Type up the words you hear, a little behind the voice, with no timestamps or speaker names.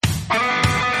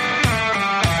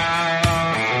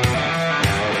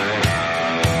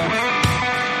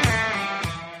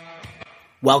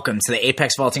Welcome to the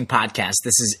Apex Vaulting Podcast.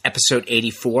 This is episode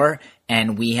 84,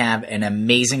 and we have an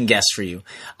amazing guest for you.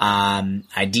 I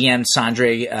DM'd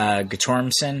Sondre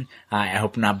Guttormsen. I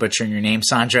hope I'm not butchering your name,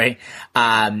 Sondre.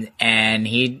 And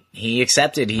he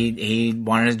accepted. He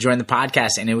wanted to join the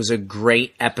podcast, and it was a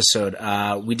great episode.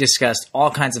 We discussed all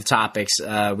kinds of topics.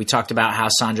 We talked about how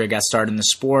Sondre got started in the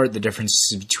sport, the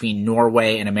differences between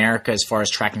Norway and America as far as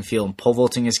track and field and pole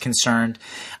vaulting is concerned.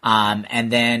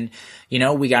 And then, you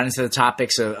know, we got into the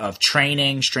topics of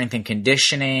training, strength and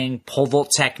conditioning, pole vault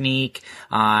technique,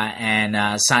 and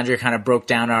Sondre kind of broke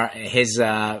down his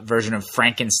version of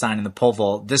Frankenstein in the pole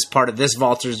vault. This part of this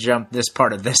vaulter's jump, this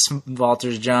part of this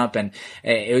vaulter's jump, and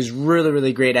it was really,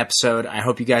 really great episode. I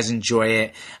hope you guys enjoy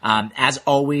it. As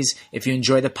always, if you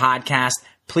enjoy the podcast,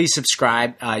 please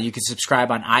subscribe. You can subscribe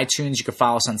on iTunes. You can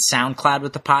follow us on SoundCloud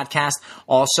with the podcast.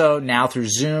 Also, now through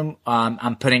Zoom,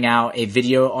 I'm putting out a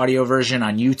video audio version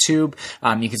on YouTube.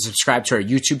 You can subscribe to our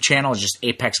YouTube channel. It's just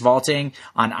Apex Vaulting.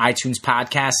 On iTunes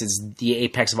podcast, it's the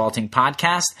Apex Vaulting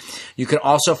Podcast. You can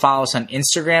also follow us on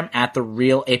Instagram at The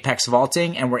Real Apex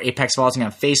Vaulting, and we're Apex Vaulting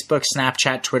on Facebook,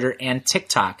 Snapchat, Twitter, and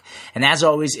TikTok. And as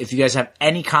always, if you guys have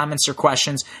any comments or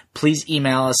questions, please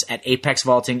email us at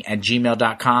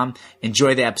apexvaulting@gmail.com.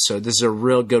 Enjoy the episode. This is a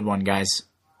real good one, guys.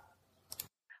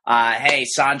 Hey,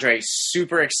 Sondre,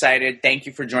 super excited. Thank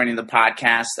you for joining the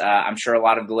podcast. I'm sure a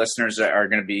lot of the listeners are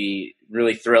going to be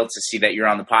really thrilled to see that you're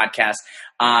on the podcast.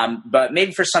 But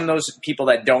maybe for some of those people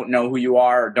that don't know who you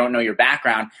are or don't know your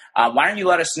background, why don't you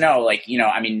let us know, like, you know,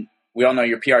 I mean, we all know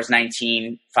your PR is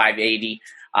 19,580.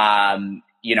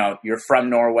 You know, you're from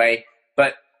Norway,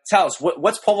 but tell us,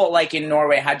 what's pole vault like in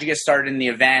Norway? How'd you get started in the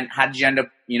event? How did you end up,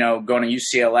 you know, going to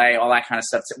UCLA, all that kind of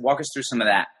stuff? Walk us through some of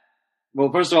that.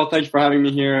 Well, first of all, thanks for having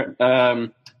me here.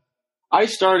 I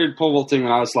started pole vaulting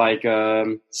when I was like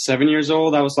 7 years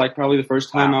old. That was like probably the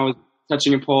first time I was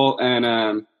touching a pole.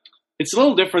 And it's a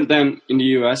little different than in the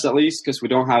U.S. at least, because we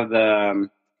don't have the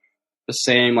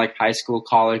same like high school,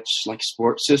 college, like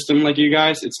sports system like you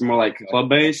guys. It's more like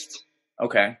club-based.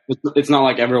 Okay. It's not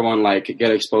like everyone like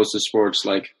get exposed to sports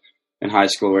like in high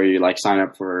school where you like sign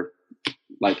up for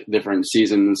like different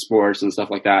seasons and sports and stuff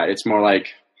like that. It's more like,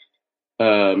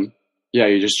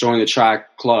 you just join the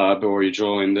track club or you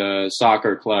join the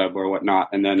soccer club or whatnot.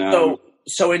 And then,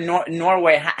 so in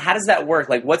Norway, how does that work?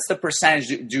 Like, what's the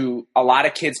percentage? Do a lot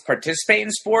of kids participate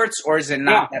in sports, or is it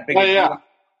not that big?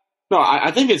 No,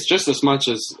 I think it's just as much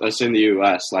as in the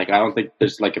U.S. Like, I don't think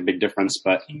there's like a big difference,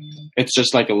 but it's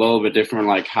just like a little bit different,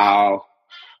 like how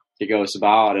it goes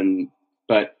about.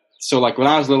 But so like when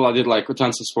I was little, I did like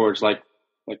tons of sports, like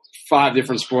 5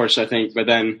 different sports, I think. But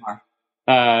then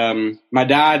my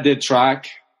dad did track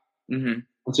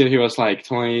until he was like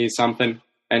 20 something,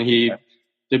 and he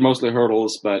did mostly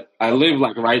hurdles. But I live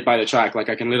like right by the track, like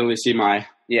I can literally see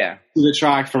the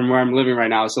track from where I'm living right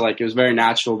now. So like it was very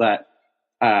natural that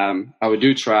I would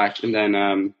do track, and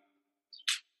then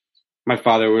my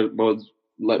father would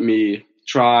let me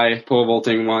try pole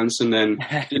vaulting once, and then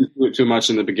didn't do it too much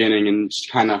in the beginning, and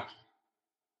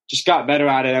just got better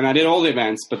at it. And I did all the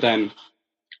events, but then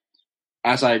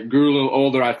as I grew a little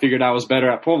older, I figured I was better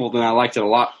at pole vault, and I liked it a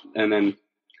lot. And then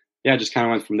just kind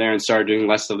of went from there and started doing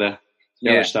less of the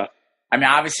other stuff. I mean,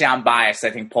 obviously, I'm biased.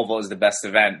 I think pole vault is the best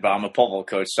event, but I'm a pole vault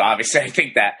coach, so obviously, I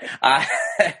think that.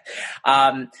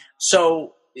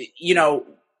 So, you know,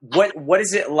 what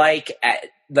is it like?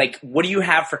 What do you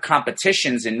have for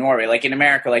competitions in Norway? Like in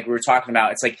America, like we were talking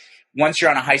about, it's like once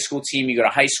you're on a high school team, you go to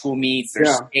high school meets,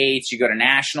 there's states, you go to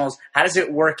nationals. How does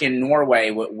it work in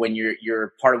Norway when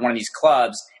you're part of one of these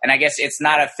clubs? And I guess it's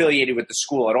not affiliated with the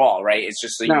school at all, right? It's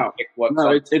just you pick what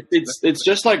club. It's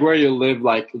just like where you live.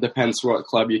 Like depends what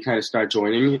club you kind of start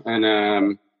joining,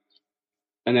 and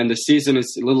then the season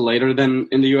is a little later than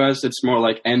in the U.S. It's more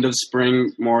like end of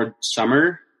spring, more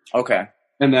summer. Okay,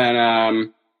 and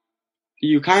then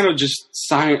you kind of just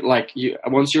sign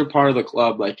once you're part of the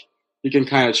club, like. You can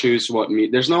kind of choose what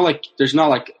meet. There's not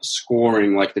like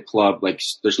scoring like the club. Like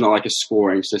there's not like a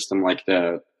scoring system like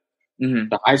the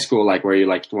high school, like where you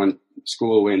like one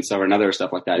school wins over another,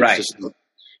 stuff like that. Right.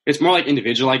 It's more like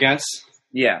individual, I guess.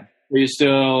 Yeah. Where you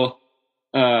still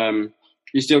kind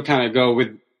of go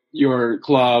with your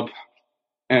club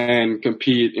and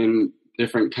compete in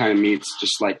different kind of meets,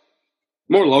 just like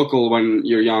more local when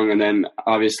you're young. And then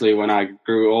obviously when I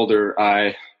grew older,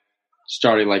 I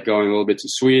started like going a little bit to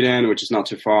Sweden, which is not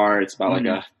too far. It's about like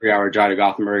a 3-hour drive to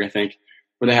Gothenburg, I think,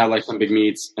 where they have like some big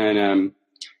meets. And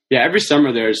every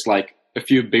summer there's like a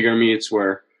few bigger meets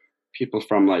where people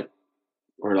from all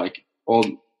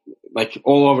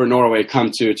over Norway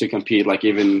come to compete, like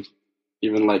even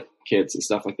like kids and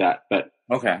stuff like that. But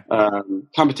okay,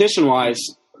 competition wise,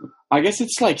 I guess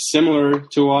it's like similar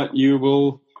to what you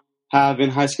will have in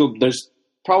high school. There's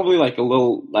probably like a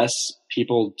little less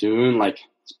people doing like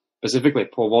specifically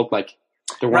pole vault. Like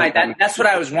right. That's what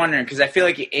I was wondering, because I feel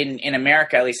like in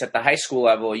America, at least at the high school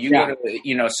level, you go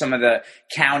to some of the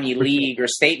county league or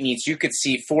state meets, you could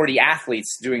see 40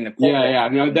 athletes doing the pole vault. Yeah.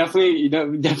 No, definitely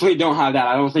don't have that.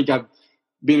 I don't think I've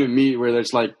been in a meet where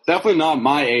there's like definitely not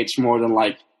my age more than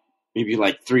like maybe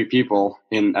like 3 people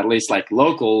in at least like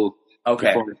local. Okay.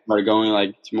 Before we started going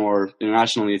like to more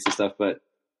international meets and stuff, but.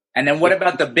 And then what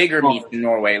about the bigger meets in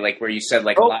Norway, like where you said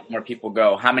like a lot more people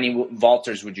go? How many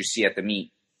vaulters would you see at the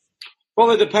meet?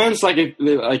 Well, it depends. Like if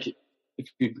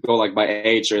you go like by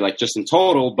age or like just in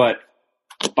total, but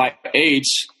by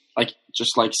age, like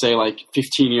just like say like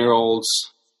 15-year-olds.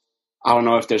 I don't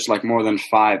know if there's like more than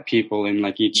 5 people in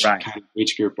like each kind of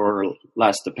age group or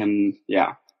less, depending.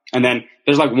 Yeah, and then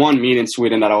there's like one meet in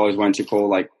Sweden that I always went to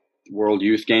called like World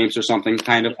Youth Games or something,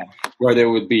 kind of where there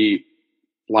would be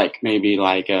like maybe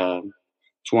like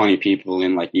 20 people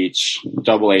in like each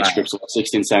double age group, so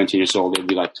 16, 17 years old, there'd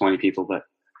be like 20 people, but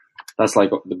that's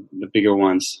like the bigger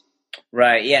ones.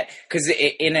 Right. Yeah. Because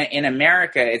in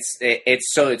America,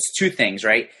 it's 2 things,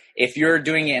 right? If you're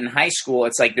doing it in high school,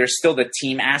 it's like there's still the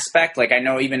team aspect. Like I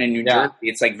know even in New Jersey,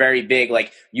 it's like very big.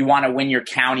 Like you want to win your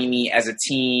county meet as a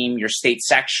team, your state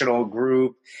sectional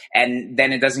group, and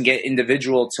then it doesn't get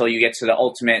individual till you get to the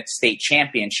ultimate state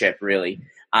championship, really.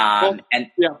 For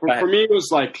me, it was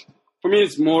like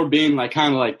it's more being like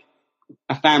kind of like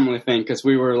a family thing, because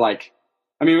we were like,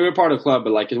 I mean, we were part of the club,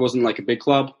 but like it wasn't like a big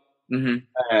club.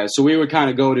 Mm-hmm. So we would kind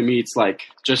of go to meets like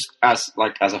just as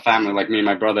a family, like me and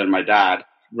my brother and my dad.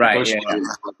 Right.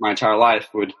 My entire life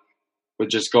would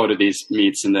just go to these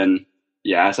meets, and then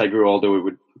as I grew older, we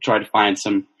would try to find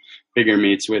some bigger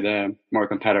meets with more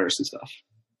competitors and stuff.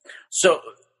 So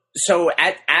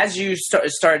as you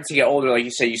started to get older, like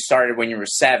you said, you started when you were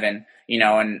 7,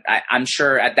 and I'm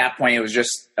sure at that point it was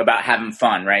just about having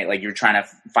fun, right? Like you're trying to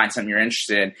find something you're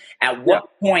interested in. At what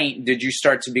point did you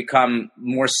start to become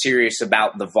more serious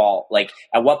about the vault? Like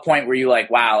at what point were you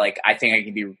like, wow, like I think I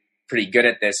can be pretty good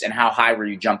at this, and how high were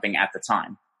you jumping at the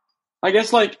time? I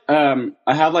guess like I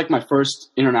had like my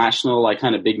first international like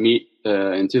kind of big meet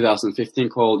in 2015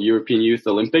 called European Youth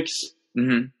Olympics.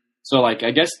 Mm-hmm. So like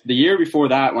I guess the year before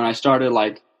that, when I started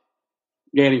like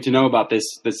getting to know about this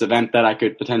event that I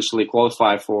could potentially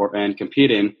qualify for and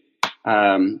compete in,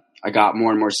 I got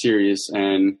more and more serious,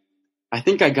 and I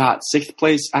think I got 6th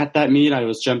place at that meet. I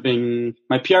was jumping,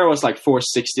 my PR was like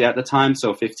 460 at the time,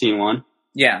 so 15-1.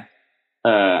 Yeah.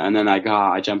 And then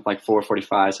I jumped like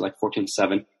 445, so like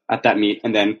 14.7 at that meet.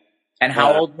 And then. And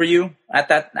how old were you at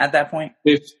that point?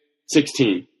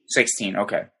 16. 16.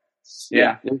 Okay.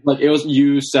 Yeah. It was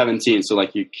U17. So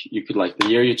like you could like the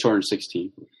year you turned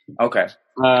 16. Okay.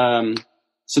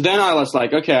 So then I was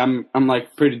like, okay, I'm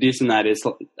like pretty decent at this,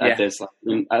 like,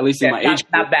 at least in my age.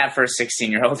 Not bad for a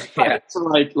 16-year-old. Yeah. So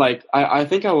like I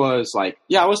think I was like,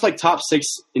 I was like top 6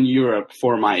 in Europe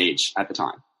for my age at the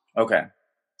time. Okay.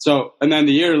 So, and then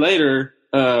the year later,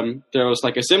 there was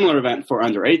like a similar event for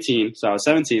under 18. So I was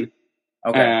 17.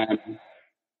 Okay.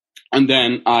 And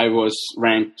then I was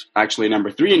ranked actually number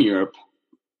 3 in Europe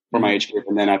for my age group.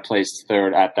 And then I placed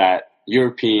 3rd at that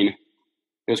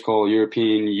it was called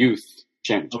European Youth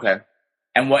Championship. Okay.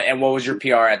 And what was your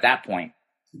PR at that point?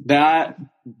 That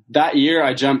year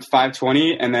I jumped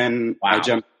 520, and then I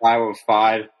jumped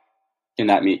 505 in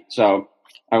that meet. So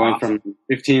I went from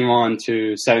 15-1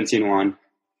 to 17-1.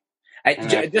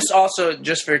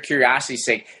 Just for curiosity's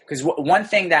sake, because one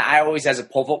thing that I always, as a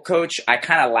pole vault coach, I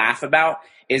kind of laugh about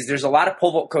is there's a lot of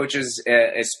pole vault coaches,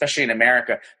 especially in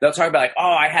America, they'll talk about like,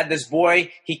 oh, I had this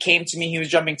boy, he came to me, he was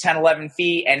jumping 10, 11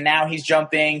 feet, and now he's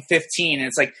jumping 15. And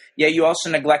it's like, yeah, you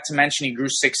also neglect to mention he grew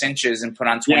 6 inches and put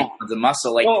on 20 pounds of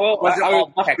muscle. Like, was it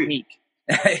all technique?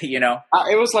 You know?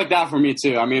 It was like that for me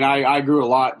too. I mean, I grew a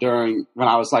lot when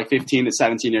I was like 15 to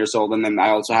 17 years old, and then I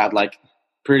also had like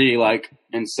pretty like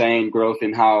insane growth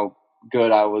in how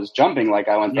good I was jumping. Like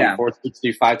I went from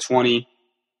 460, 520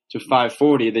 to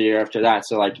 540 the year after that.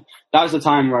 So like that was the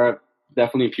time where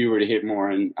definitely puberty hit more,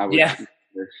 and I was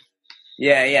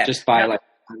just by like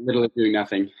literally doing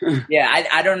nothing.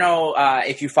 I don't know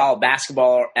if you follow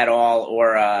basketball at all,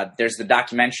 or there's the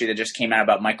documentary that just came out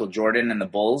about Michael Jordan and the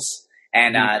Bulls,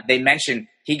 and they mentioned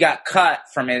he got cut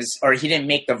from he didn't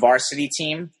make the varsity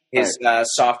team his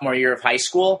sophomore year of high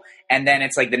school. And then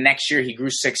it's like the next year he grew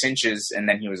 6 inches, and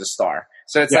then he was a star.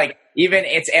 So it's like, even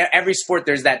it's every sport,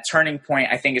 there's that turning point,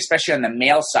 I think, especially on the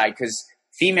male side, because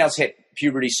females hit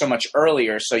puberty so much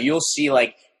earlier. So you'll see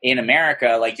like in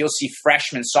America, like you'll see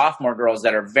freshman, sophomore girls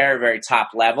that are very, very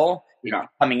top level Yeah.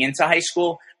 coming into high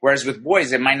school. Whereas with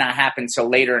boys, it might not happen till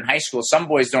later in high school. Some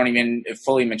boys don't even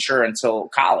fully mature until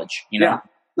college, you know? Yeah,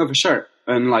 no, for sure.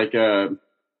 And like,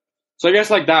 so I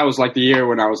guess like that was like the year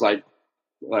when I was like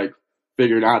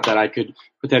figuring out that I could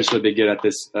potentially be good at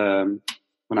this, when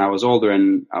I was older,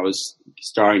 and I was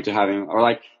starting to having, or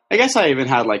like, I guess I even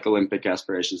had like Olympic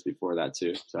aspirations before that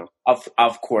too. So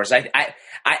of course, I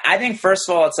think first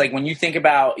of all, it's like when you think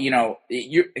about, you know,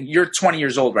 you're 20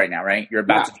 years old right now, right? You're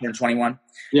about to turn 21.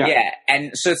 Yeah.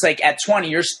 And so it's like at 20,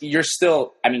 you're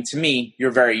still, I mean, to me,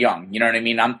 you're very young. You know what I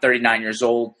mean? I'm 39 years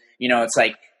old. You know, it's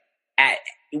like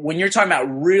when you're talking about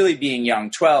really being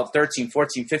young, 12, 13,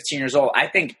 14, 15 years old, I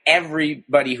think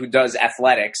everybody who does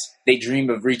athletics, they dream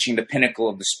of reaching the pinnacle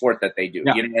of the sport that they do.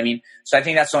 Yeah. You know what I mean? So I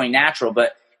think that's only natural.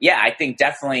 But yeah, I think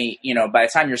definitely, you know, by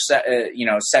the time you're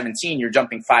 17, you're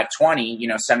jumping 520, you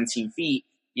know, 17 feet.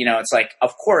 You know, it's like,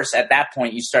 of course, at that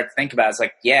point, you start to think about it, it's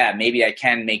like, yeah, maybe I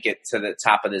can make it to the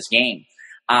top of this game.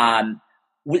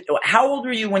 How old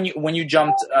were you when you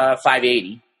jumped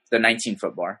 580, the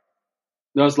 19-foot bar?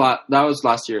 That was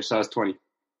last year, so I was 20.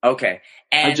 Okay,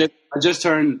 and I just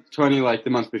turned 20 like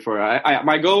the month before.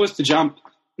 My goal was to jump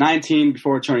 19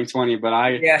 before turning 20, but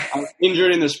I was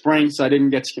injured in the spring, so I didn't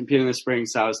get to compete in the spring.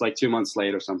 So I was like 2 months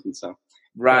late or something. So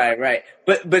right.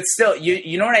 But still,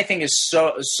 you know what I think is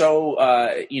so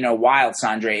you know, wild,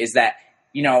 Sondre, is that,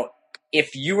 you know,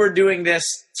 if you were doing this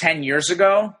 10 years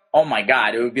ago, oh my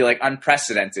God, it would be like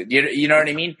unprecedented. You know what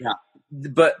I mean? Yeah.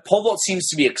 But pole vault seems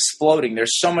to be exploding.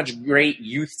 There's so much great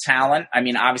youth talent. I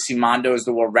mean, obviously Mondo is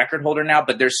the world record holder now,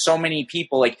 but there's so many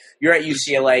people. Like, you're at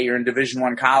UCLA, you're in Division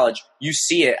I college. You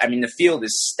see it. I mean, the field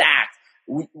is stacked.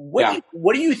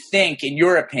 What do you think, in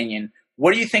your opinion,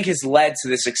 what do you think has led to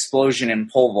this explosion in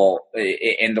pole vault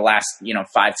in the last, you know,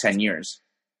 5-10 years?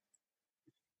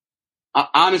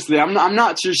 Honestly, I'm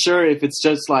not too sure if it's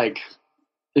just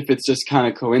kind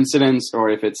of coincidence, or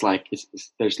if it's like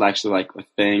there's actually like a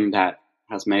thing that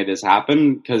has made this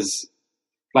happen. Because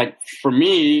like for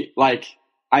me, like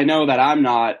I know that I'm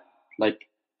not like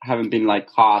haven't been like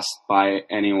cost by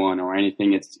anyone or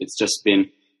anything. It's just been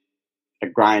a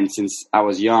grind since I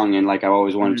was young, and like I've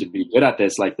always wanted to be good at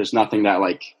this. Like there's nothing that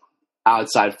like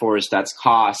outside force that's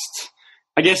cost.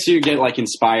 I guess you get like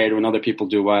inspired when other people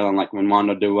do well, and like when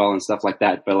Mondo do well and stuff like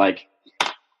that. But like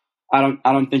I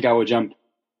don't think I would jump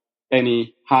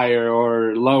any higher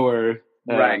or lower,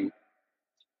 right?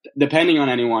 Depending on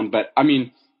anyone. But I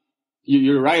mean,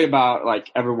 you're right about like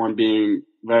everyone being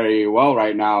very well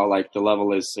right now. Like the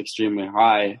level is extremely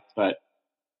high, but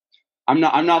I'm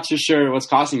not too sure what's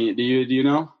causing it. Do you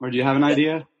know, or do you have an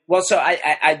idea? Well, so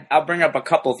I'll bring up a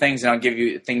couple things, and I'll give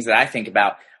you things that I think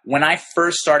about. When I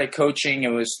first started coaching,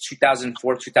 it was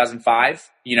 2004, 2005,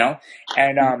 you know,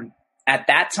 and at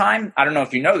that time, I don't know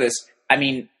if you know this, I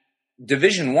mean,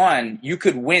 Division I, you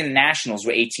could win nationals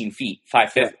with 18 feet,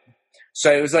 550. Yeah.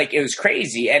 So it was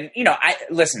crazy. And, you know,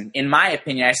 listen, in my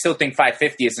opinion, I still think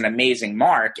 550 is an amazing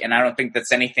mark, and I don't think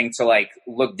that's anything to like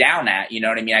look down at. You know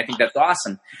what I mean? I think that's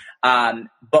awesome.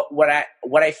 But what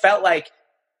I felt like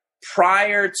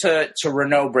prior to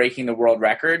Renault breaking the world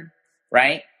record,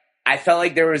 right? I felt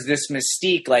like there was this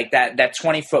mystique, like that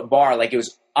 20-foot bar, like it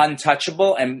was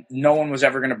untouchable, and no one was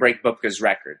ever going to break Bubka's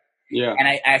record. Yeah. And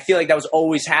I feel like that was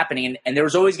always happening. And there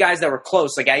was always guys that were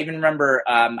close. Like I even remember,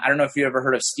 I don't know if you ever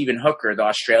heard of Stephen Hooker, the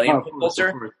Australian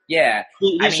polevaulter. Yeah.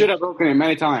 He should have broken it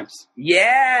many times.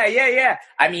 Yeah.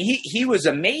 I mean, he was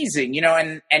amazing, you know,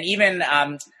 and even, I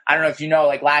don't know if you know,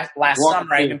 like last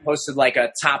summer, I even posted like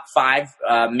a top 5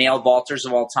 male vaulters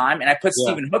of all time. And I put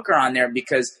Stephen Hooker on there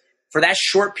because for that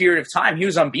short period of time, he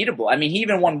was unbeatable. I mean, he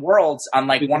even won worlds on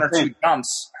like 1 or 2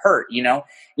 jumps hurt, you know?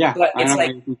 Yeah. But it's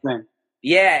like,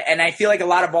 yeah, and I feel like a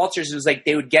lot of vaulters, it was like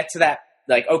they would get to that,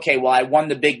 like, okay, well, I won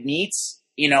the big meets,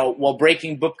 you know, well,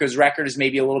 breaking Bubka's record is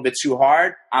maybe a little bit too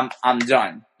hard. I'm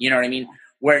done. You know what I mean?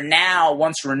 Where now,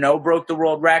 once Renault broke the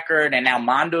world record, and now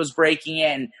Mondo's breaking it,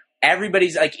 and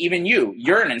everybody's like, even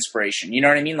you're an inspiration. You know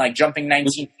what I mean? Like jumping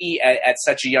 19 feet at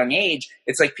such a young age,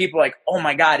 it's like people are like, oh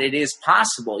my God, it is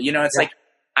possible. You know, it's like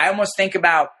I almost think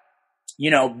about, you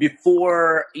know,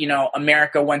 before, you know,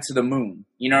 America went to the moon,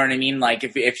 you know what I mean? Like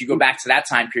if you go back to that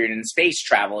time period in space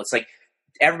travel, it's like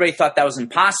everybody thought that was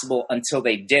impossible until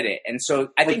they did it. And so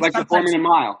I think like the 4-minute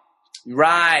mile.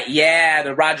 Right. Yeah.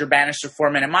 The Roger Bannister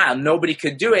 4-minute mile. Nobody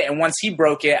could do it. And once he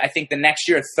broke it, I think the next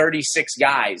year, 36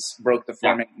 guys broke the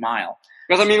 4-minute mile.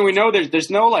 Because I mean, we know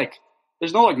there's no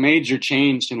major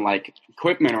change in like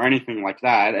equipment or anything like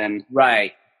that. And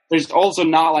right. There's also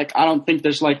not like, I don't think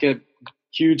there's like a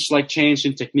huge like change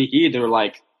in technique either.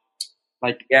 Like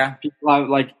people have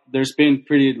like, there's been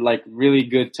pretty like really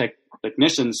good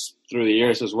technicians through the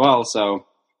years as well. So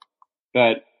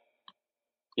But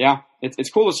yeah, it's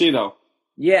cool to see though.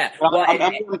 Yeah. Well,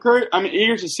 I'm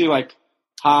eager to see like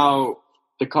how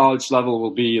the college level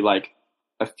will be like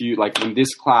when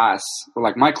this class or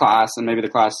like my class and maybe the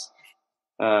class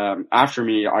after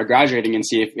me are graduating, and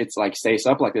see if it's like stays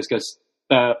up like this, because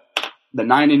the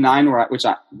 99 which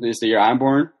is the year I'm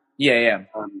born. Yeah.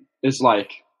 Is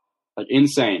like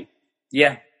insane.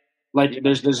 Yeah. Like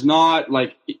there's not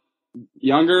like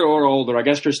younger or older. I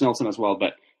guess Chris Nelson as well,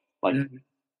 but like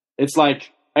it's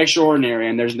like extraordinary,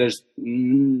 and there's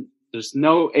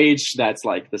no age that's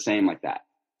like the same like that.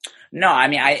 No, I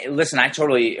mean, I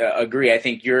totally agree. I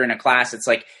think you're in a class. It's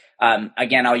like,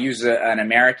 again, I'll use an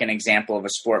American example of a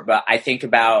sport, but I think it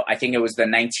was the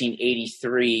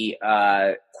 1983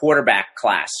 quarterback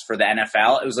class for the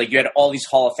NFL. It was like you had all these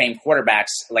Hall of Fame quarterbacks.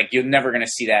 Like you're never going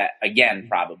to see that again,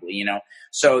 probably, you know?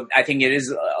 So I think it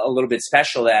is a little bit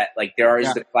special that like there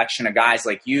is the collection of guys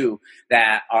like you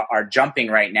that are jumping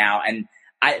right now.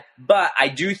 But I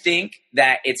do think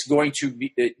that it's going to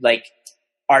be like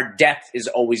our depth is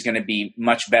always going to be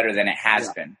much better than it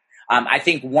has been. I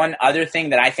think one other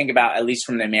thing that I think about, at least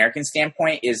from the American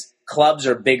standpoint, is clubs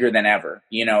are bigger than ever,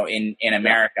 you know, in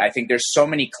America. I think there's so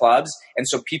many clubs, and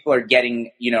so people are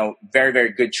getting, you know, very,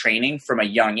 very good training from a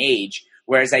young age.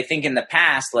 Whereas I think in the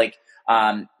past, like,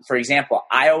 for example,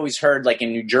 I always heard, like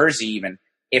in New Jersey even,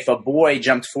 if a boy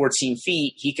jumped 14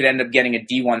 feet, he could end up getting a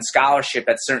D1 scholarship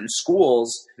at certain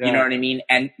schools, you know what I mean?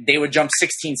 And they would jump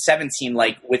 16, 17,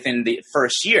 like within the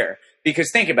first year.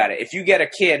 Because think about it. If you get a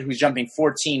kid who's jumping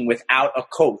 14 without a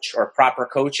coach or proper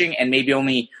coaching and maybe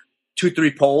only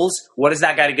 2-3 poles, what is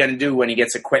that guy going to do when he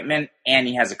gets equipment and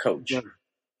he has a coach?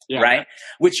 Yeah. Right?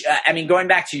 Which, I mean, going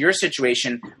back to your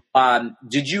situation,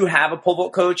 did you have a pole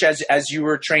vault coach as you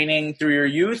were training through your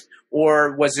youth?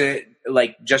 Or was it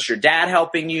like just your dad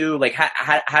helping you? Like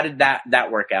how did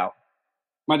that work out?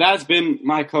 My dad's been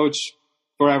my coach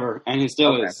forever, and he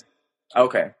still is.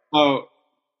 Okay.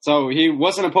 So he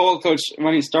wasn't a pole vault coach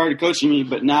when he started coaching me,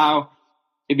 but now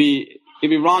it'd be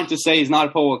wrong to say he's not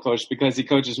a pole vault coach, because he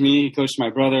coaches me, he coached my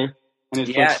brother, and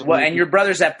his and your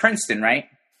brother's at Princeton, right?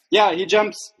 Yeah, he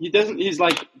jumps. He's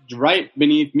like right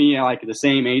beneath me, like the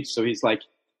same age. So he's like,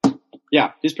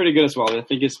 yeah, he's pretty good as well. I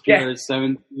think his peer is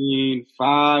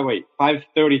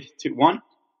 5:31.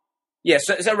 Yeah,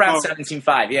 so it's around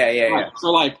 17.5. Yeah.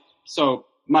 So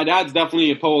my dad's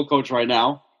definitely a pole coach right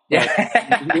now. Yeah,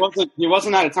 he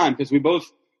wasn't at a time, because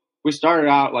we started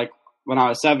out like when I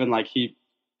was 7. Like he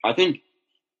didn't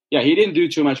do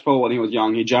too much pole when he was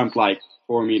young. He jumped like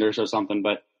 4 meters or something,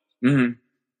 but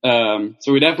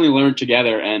so we definitely learned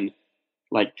together and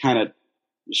like kind of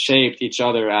shaped each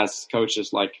other as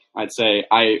coaches. Like I'd say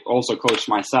I also coached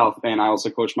myself, and I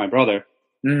also coached my brother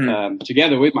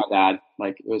together with my dad.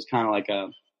 Like it was kind of like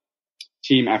a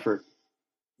team effort.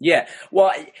 Yeah.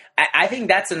 Well, I think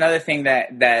that's another thing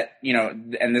that, you know,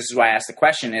 and this is why I asked the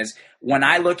question, is when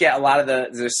I look at a lot of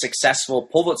the successful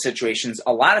pole vault situations,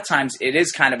 a lot of times it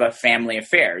is kind of a family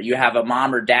affair. You have a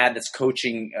mom or dad that's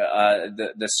coaching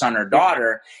the son or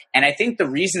daughter. And I think the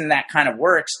reason that kind of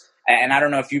works, and I don't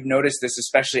know if you've noticed this,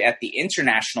 especially at the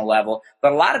international level,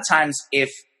 but a lot of times if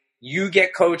you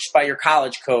get coached by your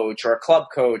college coach or a club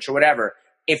coach or whatever,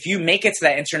 if you make it to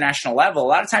that international level, a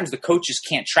lot of times the coaches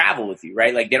can't travel with you,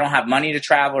 right? Like they don't have money to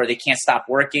travel, or they can't stop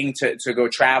working to go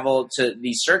travel to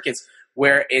these circuits,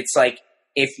 where it's like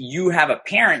if you have a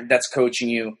parent that's coaching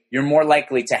you, you're more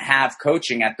likely to have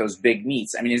coaching at those big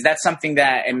meets. I mean, is that something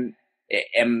that am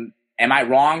I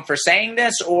wrong for saying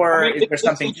this, or is there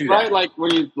something to right, that? Like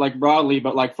when you like broadly,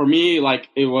 but like for me, like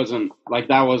it wasn't like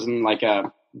that wasn't like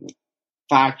a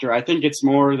factor. I think it's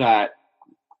more that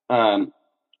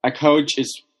a coach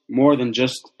is more than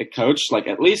just a coach. Like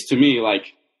at least to me,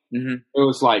 like it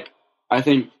was like, I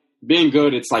think being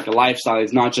good, it's like a lifestyle.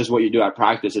 It's not just what you do at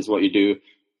practice. It's what you do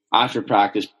after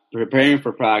practice, preparing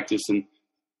for practice, and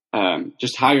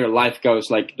just how your life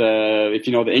goes. Like if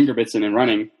you know the Ingebrigtsen in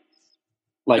running,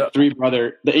 like the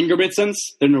Ingebrigtsens,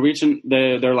 they're Norwegian.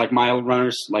 They're like mile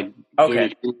runners. Like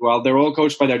well, they're all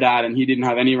coached by their dad, and he didn't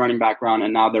have any running background,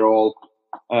 and now they're all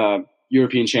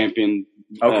European champion,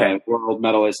 world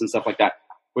medalists and stuff like that.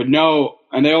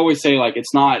 And they always say like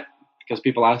it's not, because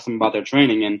people ask them about their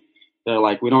training, and they're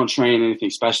like, we don't train anything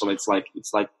special. It's like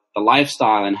the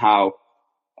lifestyle and how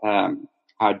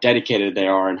dedicated they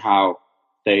are, and how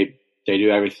they do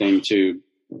everything to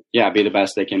be the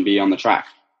best they can be on the track.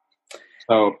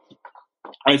 So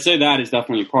I'd say that is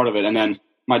definitely part of it. And then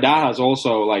my dad has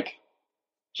also like,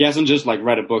 he hasn't just like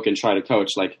read a book and tried to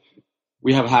coach. Like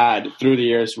we have had through the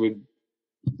years, we've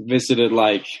visited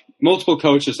like multiple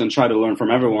coaches and tried to learn from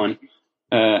everyone,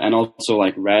 and also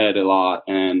like read a lot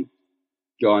and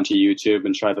go onto YouTube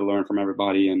and try to learn from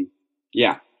everybody. And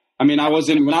yeah, I mean, when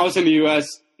I was in the U.S.,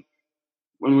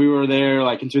 when we were there,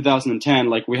 like in 2010,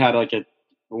 like we had like a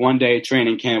 1-day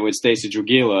training camp with Stacy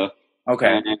Drugila. Okay.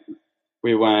 And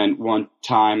we went one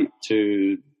time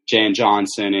to Jan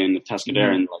Johnson in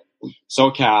Tuscadero in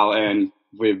SoCal, and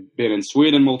we've been in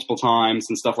Sweden multiple times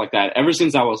and stuff like that ever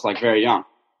since I was like very young.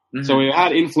 Mm-hmm. So we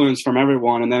had influence from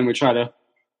everyone, and then we try to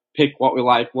pick what we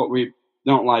like, what we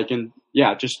don't like, and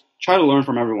yeah, just try to learn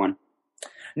from everyone.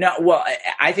 No, well,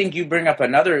 I think you bring up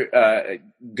another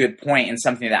good point, and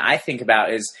something that I think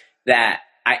about is that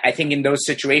I think in those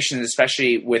situations,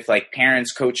 especially with like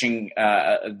parents coaching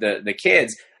the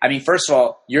kids, I mean, first of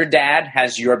all, your dad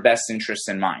has your best interest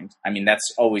in mind. I mean, that's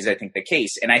always, I think, the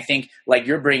case. And I think, like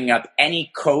you're bringing up,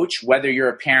 any coach, whether you're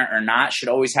a parent or not, should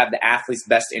always have the athlete's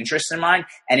best interest in mind.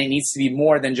 And it needs to be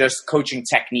more than just coaching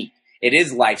technique. It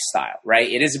is lifestyle, right?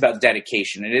 It is about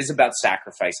dedication. It is about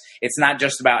sacrifice. It's not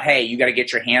just about, hey, you got to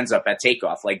get your hands up at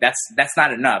takeoff. Like that's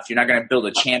not enough. You're not going to build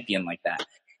a champion like that.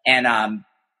 And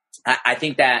I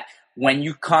think that when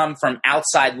you come from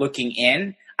outside looking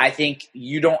in, I think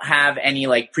you don't have any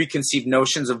like preconceived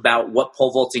notions about what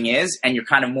pole vaulting is, and you're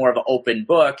kind of more of an open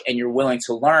book, and you're willing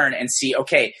to learn and see,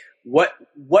 okay, what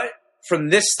from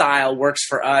this style works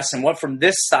for us, and what from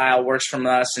this style works from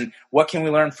us, and what can we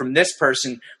learn from this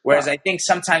person? Whereas I think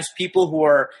sometimes people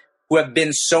who have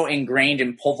been so ingrained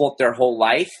in pole vault their whole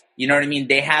life, you know what I mean?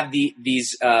 They have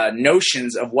these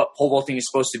notions of what pole vaulting is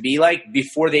supposed to be like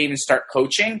before they even start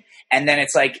coaching, and then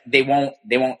it's like they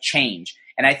won't change.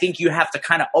 And I think you have to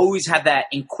kind of always have that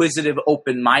inquisitive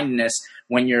open-mindedness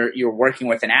when you're working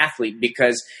with an athlete,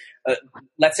 because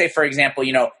let's say, for example,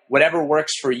 you know, whatever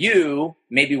works for you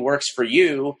maybe works for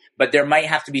you, but there might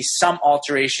have to be some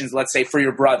alterations, let's say for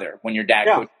your brother, when your dad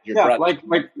coaches your brother.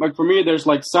 Like for me, there's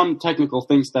like some technical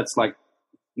things that's like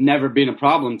never been a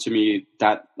problem to me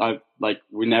that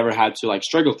we never had to like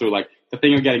struggle through. Like the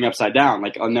thing of getting upside down.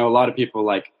 Like I know a lot of people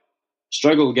like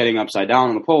struggle getting upside down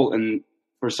on the pole, and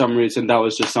for some reason that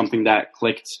was just something that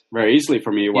clicked very easily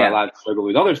for me, while I'd struggle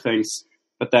with other things.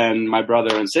 But then my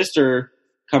brother and sister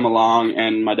come along,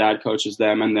 and my dad coaches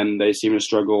them, and then they seem to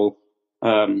struggle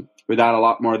with that a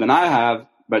lot more than I have,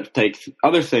 but take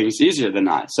other things easier than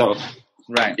I. So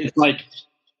it's like,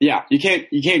 yeah, you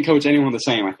can't coach anyone the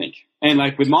same, I think. And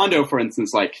like with Mondo, for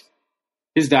instance, like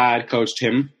his dad coached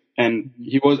him, and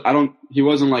he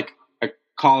wasn't like a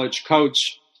college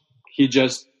coach. He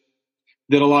just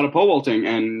did a lot of pole vaulting,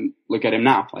 and look at him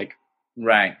now. Like,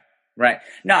 right.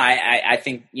 No, I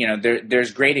think, you know,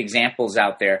 there's great examples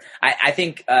out there. I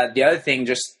think the other thing,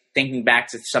 just thinking back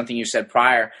to something you said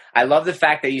prior, I love the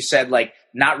fact that you said like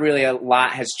not really a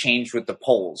lot has changed with the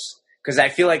poles, because I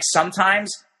feel like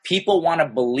sometimes people want to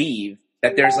believe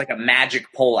that there's like a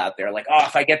magic pole out there. Like, oh,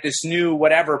 if I get this new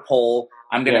whatever pole,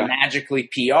 I'm going to magically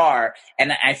PR.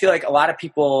 And I feel like a lot of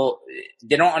people,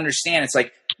 they don't understand. It's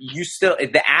like,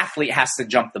 the athlete has to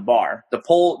jump the bar. The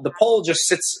pole just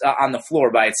sits on the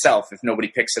floor by itself if nobody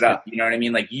picks it up. You know what I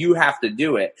mean? Like, you have to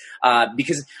do it.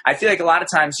 Because I feel like a lot of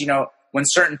times, you know, when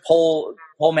certain pole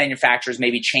manufacturers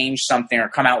maybe change something or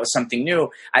come out with something new,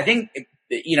 I think,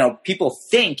 you know, people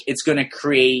think it's going to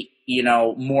create, you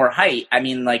know, more height. I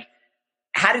mean, like,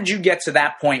 how did you get to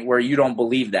that point where you don't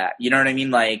believe that? You know what I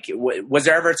mean? Like, was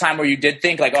there ever a time where you did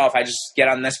think like, oh, if I just get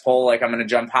on this pole, like I'm going to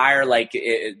jump higher? Like,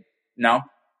 no?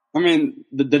 I mean,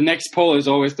 the next pole is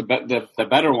always the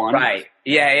better one. Right.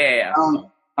 Yeah.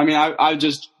 I mean, I've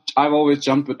always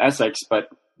jumped with Essex, but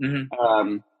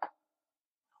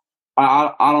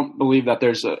I don't believe that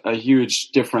there's a huge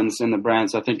difference in the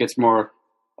brands. I think it's more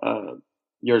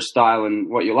your style and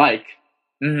what you like.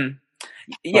 Mm-hmm.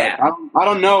 Yeah. I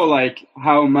don't know like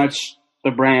how much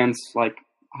the brands, like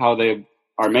how they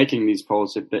are making these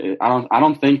poles. I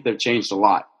don't think they've changed a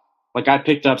lot. Like I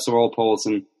picked up some old poles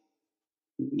and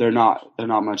they're not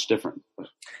much different. But.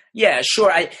 Yeah,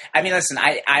 sure. I mean, listen,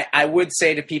 I would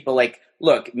say to people like,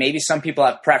 look, maybe some people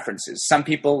have preferences. Some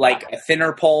people like a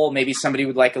thinner pole. Maybe somebody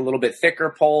would like a little bit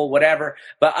thicker pole, whatever.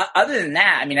 But other than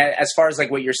that, I mean, as far as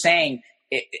like what you're saying,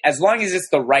 as long as it's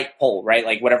the right pole, right?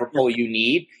 Like whatever pole you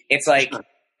need, it's like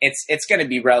it's going to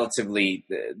be relatively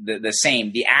the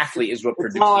same. The athlete is what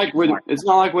produces. It's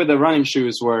not like with the running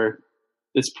shoes where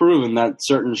it's proven that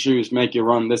certain shoes make you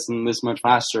run this and this much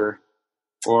faster,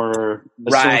 or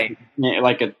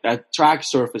like a track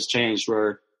surface change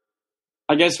where.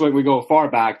 I guess when we go far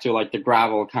back to like the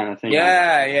gravel kind of thing.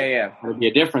 Yeah. There'd be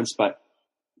a difference, but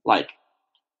like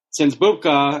since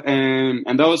Bubka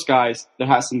and those guys, there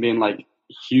hasn't been like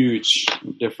huge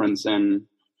difference in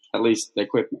at least the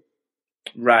equipment.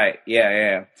 Right. Yeah.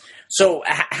 Yeah. So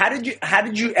how did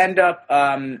you end up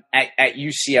at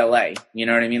UCLA? You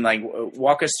know what I mean? Like,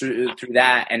 walk us through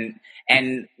that, and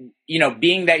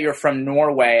being that you're from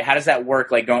Norway, how does that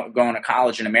work? Like going to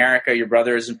college in America, your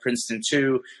brother is in Princeton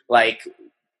too. Like,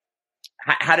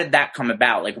 how did that come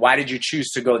about? Like, why did you choose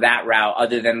to go that route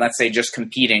other than, let's say, just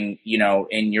competing,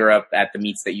 in Europe at the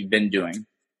meets that you've been doing?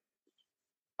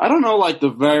 I don't know, like the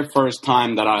very first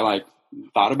time that I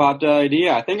thought about the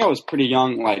idea, I think I was pretty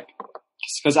young,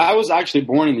 because I was actually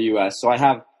born in the U.S., so I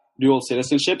have dual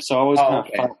citizenship. So I always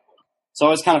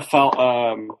kind of felt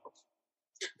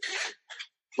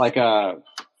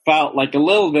felt like a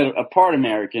little bit a part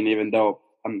American, even though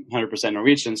I'm 100%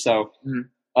 Norwegian. So,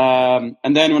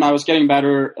 and then when I was getting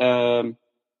better,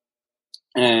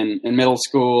 and in middle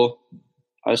school,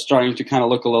 I was starting to kind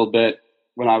of look a little bit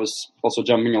when I was also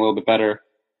jumping a little bit better.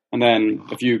 And then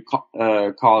a few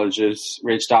colleges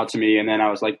reached out to me, and then I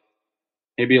was like,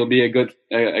 maybe it'll be a good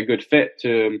fit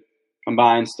to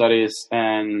combine studies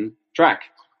and track.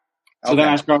 So then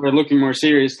I started looking more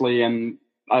seriously, and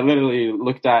I literally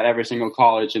looked at every single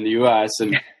college in the U.S.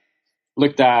 and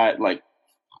looked at like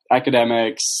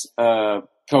academics,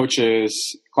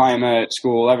 coaches, climate,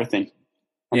 school, everything.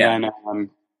 And then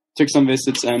took some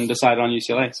visits and decided on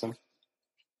UCLA. So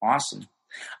awesome.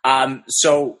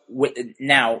 So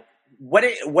now,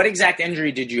 what exact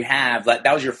injury did you have? Like,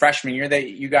 that was your freshman year that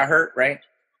you got hurt, right?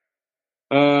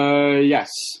 Yes.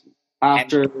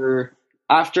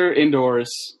 After indoors,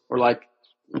 or like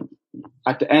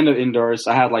at the end of indoors,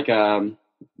 I had like a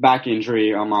back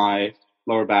injury on my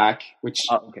lower back, which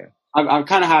I've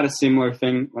kind of had a similar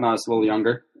thing when I was a little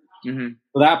younger. Mm-hmm.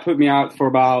 So that put me out for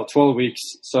about 12 weeks.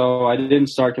 So I didn't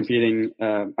start competing.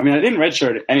 I didn't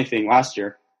redshirt anything last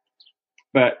year.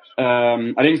 But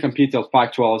I didn't compete till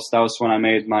Pac-12s. That was when I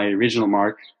made my regional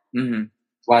mark. Mm-hmm.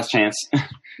 Last chance.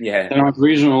 Yeah. Then I went to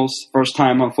regionals. First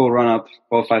time on full run-up,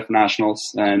 qualified for nationals,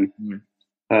 and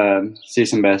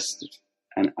season best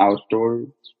and outdoor,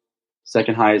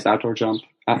 second highest outdoor jump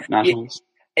at nationals.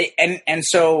 And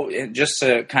so just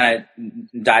to kind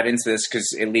of dive into this,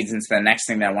 because it leads into the next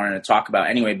thing that I wanted to talk about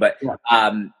anyway. But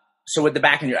so with the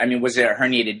back injury, was it a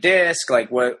herniated disc? Like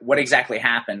what exactly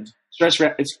happened?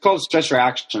 It's called stress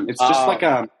reaction. It's just like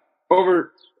a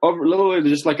little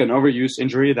just like an overuse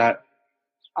injury that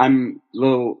I'm a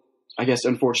little, I guess,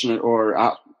 unfortunate,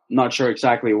 or not sure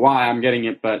exactly why I'm getting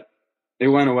it, but it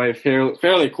went away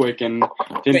fairly quick and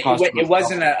didn't cost. It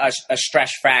wasn't a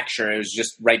stress fracture. It was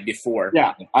just right before.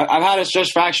 Yeah, I've had a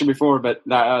stress fracture before, but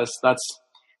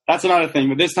that's another thing.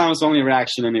 But this time it's only a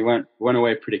reaction, and it went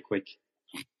away pretty quick.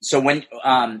 So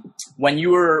when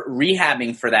you were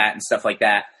rehabbing for that and stuff like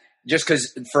that, just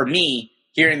because for me,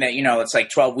 hearing that, it's like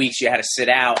 12 weeks you had to sit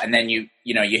out, and then you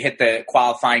hit the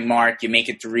qualifying mark, you make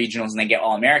it to regionals, and then get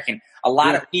All-American. A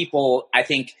lot of people, I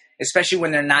think, especially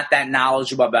when they're not that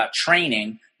knowledgeable about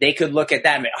training, they could look at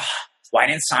that and be, why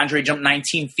didn't Sondre jump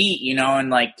 19 feet, and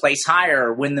like place higher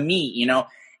or win the meet,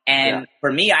 And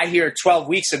for me, I hear 12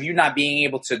 weeks of you not being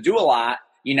able to do a lot,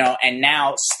 and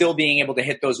now still being able to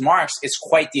hit those marks is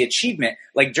quite the achievement.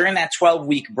 Like during that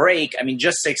 12-week break,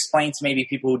 just to explain to maybe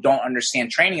people who don't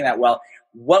understand training that well,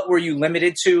 what were you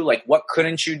limited to? Like, what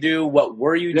couldn't you do? What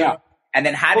were you doing? And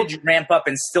then how did you ramp up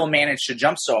and still manage to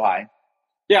jump so high?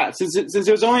 Yeah, since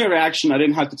it was only a reaction, I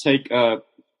didn't have to take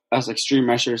as extreme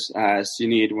measures as you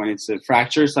need when it's a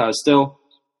fracture. So I was still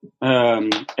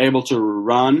able to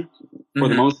run for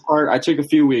the most part. I took a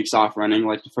few weeks off running,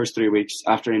 like the first 3 weeks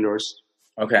after indoors.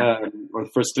 Okay. Or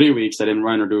the first 3 weeks, I didn't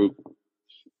run or do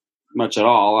much at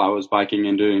all. I was biking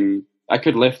and I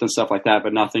could lift and stuff like that,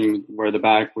 but nothing where the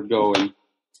back would go and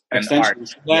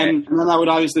extensions. Then I would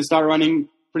obviously start running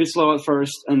pretty slow at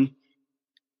first, and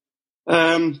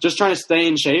just trying to stay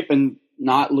in shape and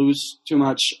not lose too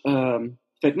much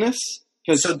fitness.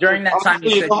 So during that time,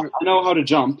 I know how to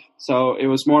jump, so it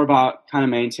was more about kind of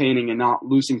maintaining and not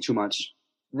losing too much.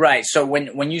 Right. So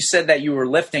when you said that you were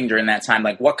lifting during that time,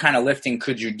 like what kind of lifting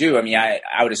could you do? I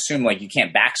would assume like you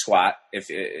can't back squat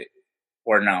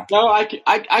or no. No, I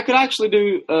could actually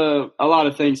do a lot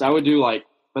of things. I would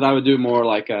do more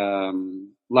like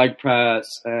leg press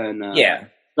and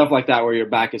stuff like that, where your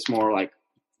back is more like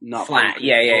not flat.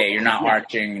 Yeah. You're not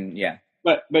arching. Yeah.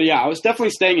 But yeah, I was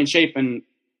definitely staying in shape, and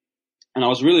I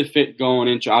was really fit going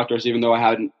into outdoors, even though I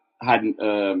hadn't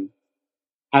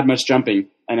had much jumping.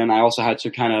 And then I also had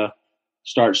to kind of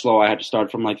start slow. I had to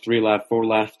start from like 3 left, 4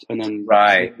 left, and then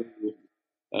I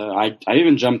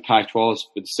even jumped Pac-12s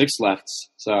with 6 lefts.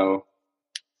 So,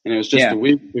 and it was just the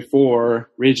week before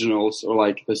regionals, or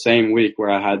like the same week, where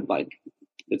I had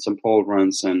did some pole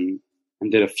runs and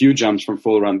did a few jumps from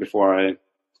full run before I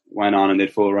went on and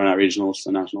did full run at regionals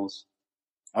and nationals.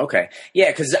 Okay.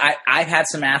 Yeah, because I've had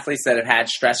some athletes that have had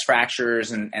stress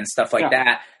fractures and stuff like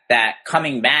that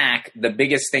coming back, the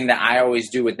biggest thing that I always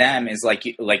do with them is like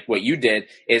what you did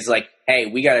is like, hey,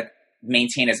 we got to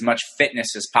maintain as much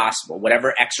fitness as possible.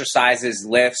 Whatever exercises,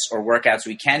 lifts, or workouts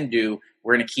we can do,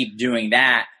 we're going to keep doing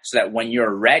that so that when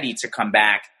you're ready to come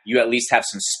back, you at least have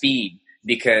some speed.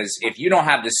 Because if you don't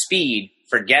have the speed,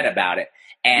 forget about it.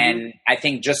 And I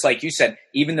think just like you said,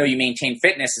 even though you maintain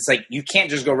fitness, it's like you can't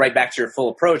just go right back to your full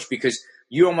approach because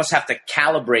you almost have to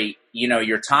calibrate,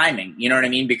 your timing. You know what I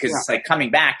mean? Because it's like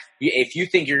coming back, if you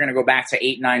think you're going to go back to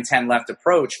 8, 9, 10 left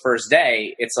approach first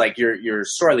day, it's like you're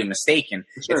sorely mistaken.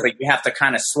 Sure. It's like you have to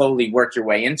kind of slowly work your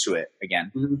way into it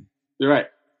again. Mm-hmm. You're right.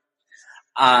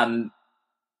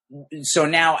 So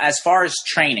now as far as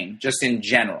training, just in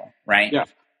general, right? Yeah.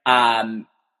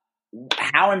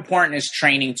 How important is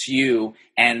training to you,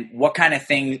 and what kinds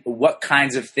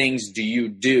of things do you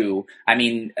do? I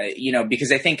mean,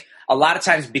 because I think a lot of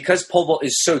times, because pole vault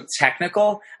is so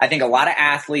technical, I think a lot of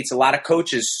athletes, a lot of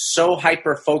coaches so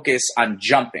hyper focus on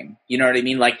jumping. You know what I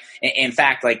mean? Like, in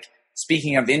fact, like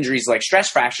speaking of injuries, like stress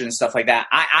fractures and stuff like that,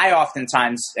 I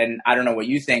oftentimes, and I don't know what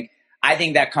you think, I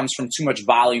think that comes from too much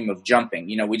volume of jumping.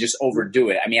 We just overdo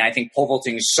it. I mean, I think pole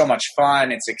vaulting is so much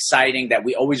fun. It's exciting that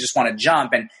we always just want to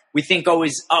jump. And we think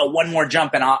always, one more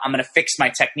jump and I'm going to fix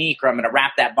my technique, or I'm going to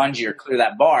wrap that bungee or clear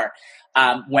that bar.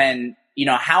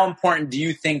 How important do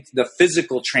you think the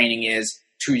physical training is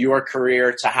to your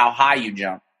career, to how high you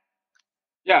jump?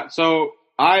 Yeah. So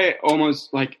I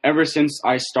almost ever since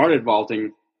I started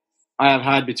vaulting, I have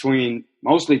had between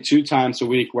mostly 2 times a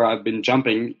week where I've been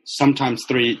jumping, sometimes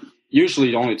 3,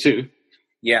 usually only 2.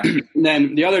 Yeah. And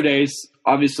then the other days,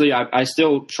 obviously, I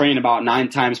still train about 9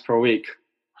 times per week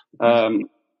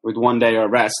with 1 day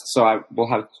of rest. So I will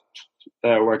have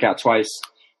work out twice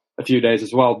a few days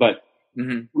as well. But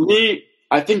for me,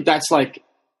 I think that's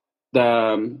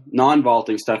the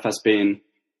non-vaulting stuff has been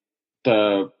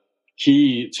the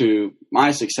key to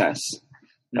my success.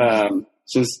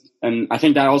 And I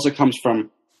think that also comes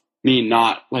from me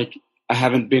not I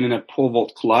haven't been in a pole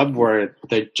vault club where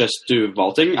they just do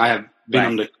vaulting. I have been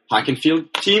on the track and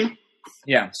field team.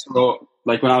 Yeah. So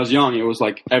when I was young, it was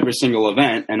every single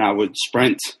event, and I would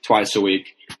sprint twice a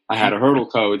week. I had a hurdle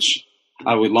coach.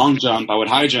 I would long jump. I would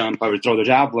high jump. I would throw the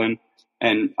javelin,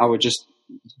 and I would just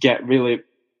get really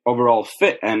overall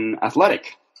fit and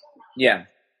athletic. Yeah.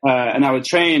 And I would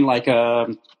train like a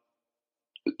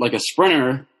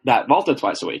sprinter that vaulted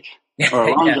twice a week, or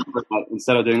a long jumper.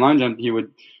 Instead of doing long jump, he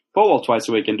would pole vault twice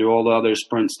a week and do all the other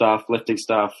sprint stuff, lifting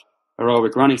stuff,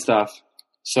 aerobic running stuff.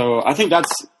 So I think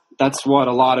that's what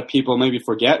a lot of people maybe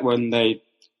forget when they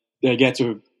get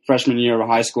to freshman year of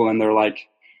high school and they're like,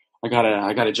 I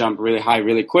gotta jump really high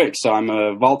really quick, so I'm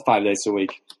a vault 5 days a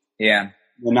week. Yeah.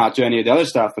 And not do any of the other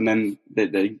stuff, and then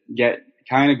they get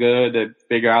kind of good, they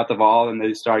figure out the vault, and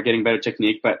they start getting better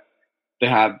technique, but they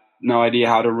have no idea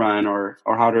how to run or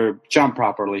how to jump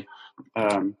properly.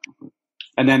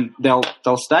 And then they'll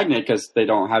stagnate because they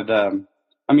don't have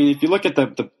if you look at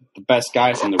the best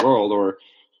guys in the world, or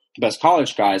the best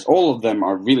college guys, all of them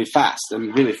are really fast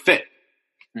and really fit.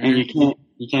 And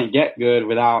you can't get good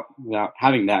without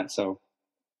having that. So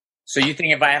you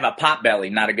think if I have a pot belly,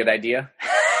 not a good idea?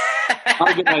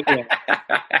 Not a good idea.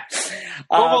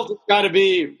 Got to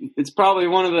be. It's probably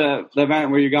one of the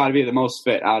event where you got to be the most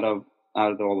fit out of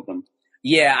all of them.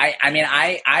 Yeah,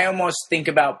 I almost think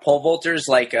about pole vaulters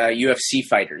like UFC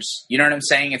fighters. You know what I'm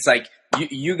saying? It's like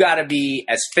you got to be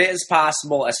as fit as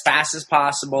possible, as fast as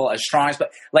possible, as strong as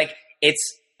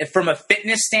it's from a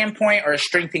fitness standpoint or a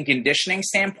strength and conditioning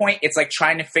standpoint, it's like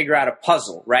trying to figure out a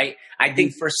puzzle, right? I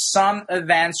think for some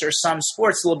events or some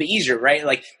sports, it's a little bit easier, right?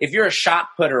 Like if you're a shot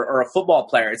putter or a football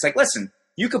player, it's like, listen,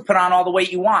 you could put on all the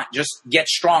weight you want, just get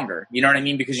stronger. You know what I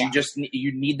mean? Because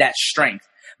you need that strength.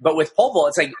 But with pole vault,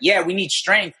 it's like, yeah, we need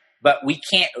strength, but we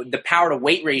can't. The power to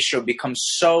weight ratio becomes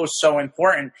so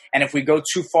important. And if we go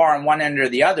too far on one end or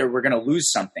the other, we're going to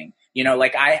lose something.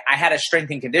 I had a strength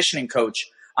and conditioning coach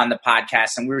on the podcast,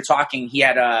 and we were talking. He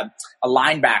had a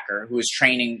linebacker who was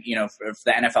training, for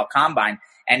the NFL Combine,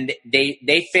 and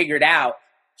they figured out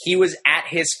he was at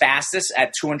his fastest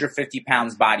at 250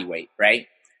 pounds body weight, right?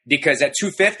 Because at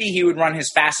 250, he would run his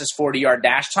fastest 40-yard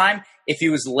dash time. If he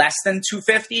was less than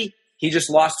 250, he just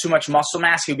lost too much muscle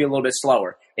mass. He'd be a little bit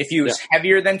slower. If he was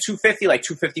heavier than 250, like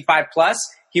 255 plus,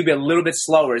 he'd be a little bit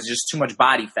slower. It's just too much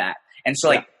body fat. And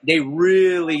so they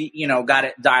really, got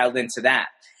it dialed into that.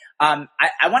 I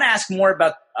want to ask more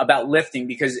about lifting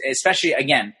because especially,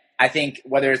 again, I think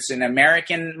whether it's an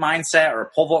American mindset or a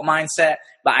pole vault mindset,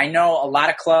 but I know a lot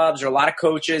of clubs or a lot of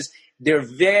coaches, they're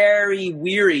very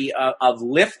weary of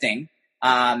lifting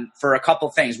for a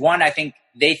couple things. One, I think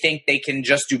they can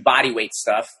just do body weight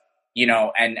stuff,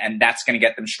 and that's going to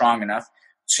get them strong enough.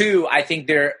 Two, I think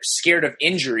they're scared of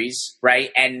injuries, right?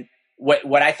 And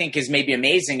what I think is maybe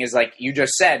amazing is, like you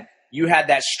just said, you had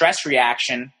that stress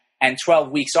reaction and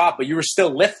 12 weeks off, but you were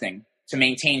still lifting to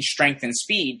maintain strength and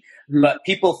speed. Mm-hmm. But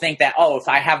people think that, if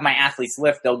I have my athletes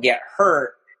lift, they'll get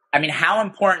hurt. I mean, how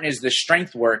important is the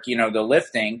strength work, the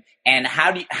lifting, and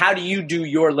how do you do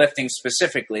your lifting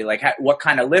specifically? Like, what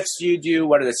kind of lifts do you do?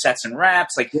 What are the sets and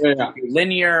reps? Like,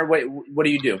 linear? What do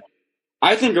you do?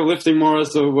 I think of lifting more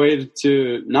as a way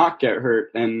to not get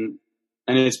hurt, and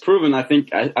it's proven. I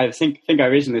think I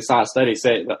recently saw a study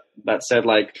that said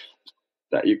like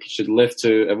that you should lift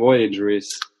to avoid injuries.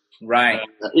 Right.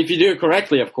 If you do it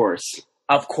correctly, of course.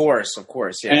 Of course,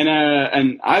 yeah.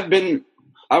 And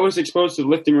I was exposed to the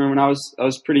lifting room when I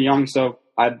was pretty young, so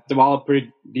I developed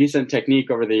pretty decent technique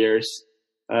over the years.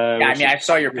 I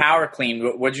saw your power clean.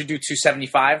 What'd you do,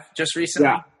 275 just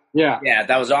recently? Yeah,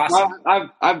 that was awesome.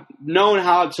 I've known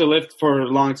how to lift for a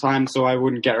long time, so I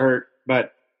wouldn't get hurt.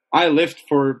 But I lift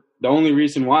for the only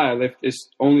reason why I lift is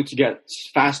only to get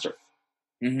faster.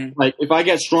 Mm-hmm. Like if I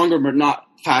get stronger but not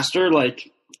faster,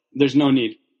 like there's no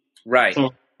need. Right. So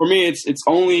for me, it's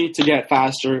only to get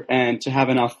faster and to have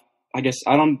enough. I guess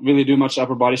I don't really do much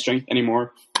upper body strength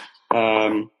anymore.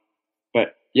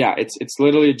 But yeah, it's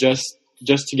literally just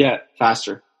to get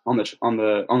faster on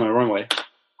the runway.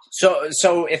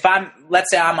 So if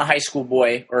let's say I'm a high school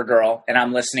boy or girl and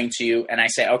I'm listening to you and I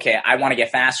say, okay, I want to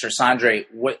get faster, Sondre,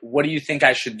 what do you think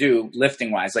I should do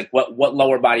lifting wise? Like what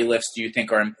lower body lifts do you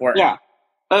think are important? Yeah.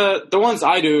 The ones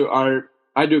I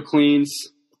do cleans.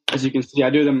 As you can see, I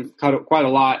do them quite a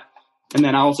lot. And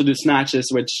then I also do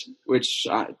snatches, which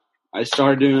I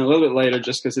started doing a little bit later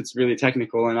just because it's really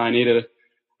technical and I needed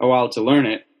a while to learn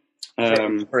it.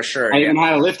 For sure. I even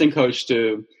had a lifting coach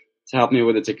to help me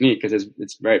with the technique because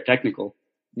it's very technical.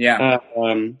 Yeah.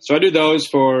 So I do those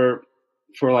for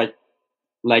like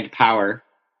leg power.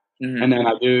 Mm-hmm. And then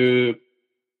I do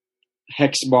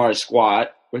hex bar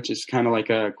squat, which is kind of like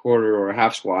a quarter or a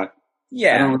half squat.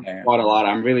 Yeah. I don't squat a lot.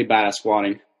 I'm really bad at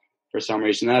squatting for some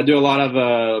reason. And I do a lot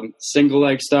of single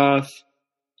leg stuff.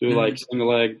 Like single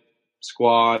leg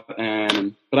squat,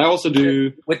 but I also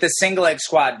do with the single leg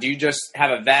squat. Do you just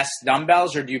have a vest,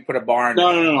 dumbbells, or do you put a bar?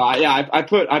 No. I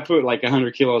put like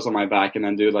 100 kilos on my back and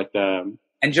then do like the.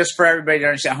 And just for everybody to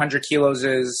understand, 100 kilos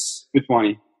is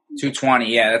 220.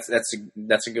 220. Yeah,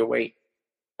 that's a good weight.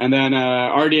 And then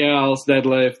RDLs,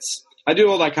 deadlifts. I do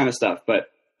all that kind of stuff, but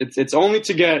it's only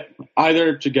to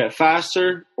either get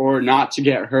faster or not to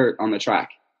get hurt on the track.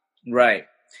 Right.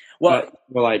 Well,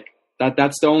 but like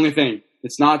that's the only thing.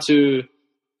 It's not to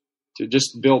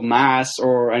just build mass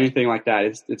or anything like that.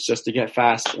 It's just to get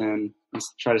fast and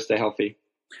try to stay healthy.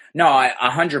 No,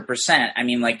 100%. I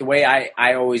mean, like the way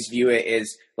I always view it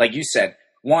is, like you said,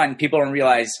 one, people don't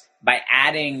realize by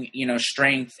adding,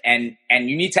 strength and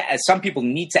you need to, as some people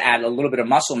need to add a little bit of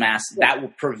muscle mass that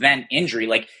will prevent injury,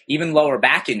 like even lower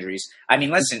back injuries. I mean,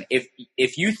 listen,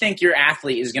 if you think your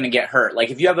athlete is going to get hurt,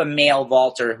 like if you have a male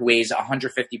vaulter who weighs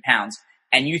 150 pounds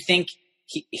and you think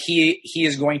he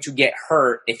is going to get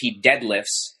hurt if he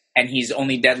deadlifts and he's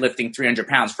only deadlifting 300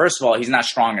 pounds. First of all, he's not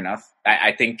strong enough.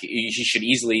 I think he should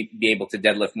easily be able to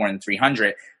deadlift more than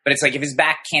 300. But it's like if his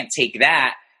back can't take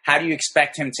that, how do you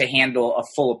expect him to handle a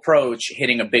full approach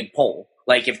hitting a big pole?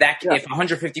 Like if a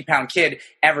 150-pound kid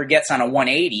ever gets on a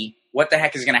 180, what the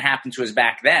heck is going to happen to his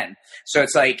back then? So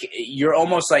it's like you're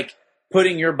almost like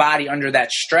putting your body under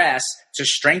that stress to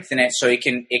strengthen it so it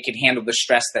can handle the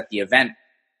stress that the event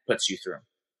puts you through.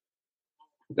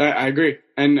 I agree.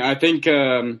 And I think,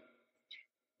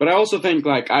 but I also think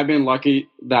like I've been lucky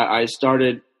that I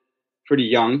started pretty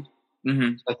young.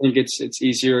 Mm-hmm. I think it's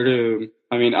easier to,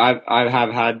 I mean, I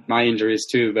have had my injuries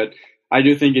too, but I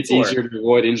do think it's easier to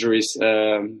avoid injuries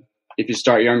if you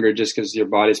start younger just because your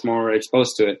body's more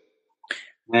exposed to it.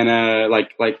 And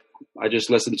like I just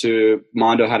listened to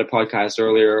Mondo had a podcast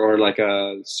earlier or like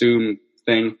a Zoom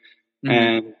thing. Mm-hmm.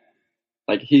 And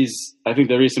like I think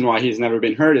the reason why he's never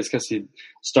been hurt is because he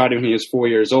started when he was 4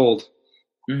 years old.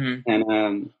 Mm-hmm.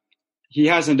 And he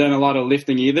hasn't done a lot of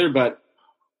lifting either, but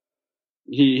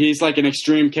he's like an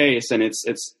extreme case, and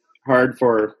it's hard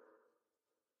for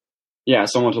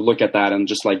someone to look at that and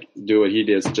just like do what he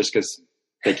did just because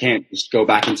they can't just go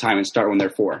back in time and start when they're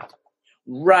 4.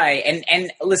 Right.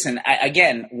 And listen,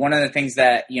 again, one of the things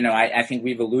that, I think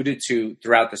we've alluded to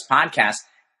throughout this podcast,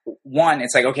 one,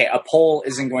 it's like, okay, a pole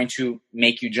isn't going to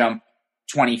make you jump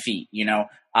 20 feet,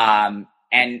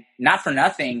 and not for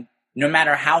nothing, no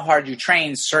matter how hard you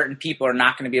train, certain people are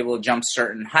not going to be able to jump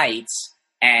certain heights,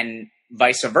 and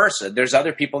vice versa. There's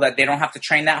other people that they don't have to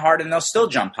train that hard and they'll still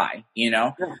jump high, you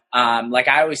know? Yeah. Like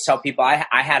I always tell people, I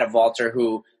had a vaulter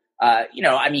who,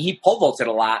 he pole vaulted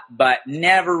a lot, but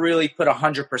never really put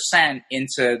 100%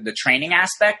 into the training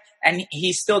aspect. And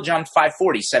he still jumped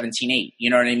 540, 17.8. You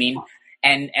know what I mean?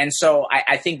 And so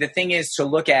I think the thing is to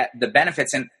look at the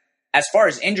benefits. And as far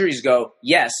as injuries go,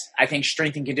 yes, I think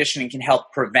strength and conditioning can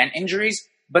help prevent injuries,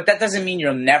 but that doesn't mean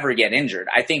you'll never get injured.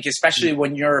 I think especially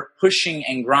when you're pushing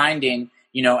and grinding,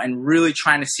 and really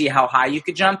trying to see how high you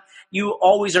could jump, you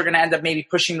always are going to end up maybe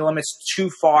pushing the limits too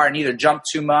far and either jump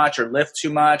too much or lift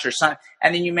too much or something.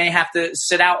 And then you may have to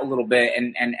sit out a little bit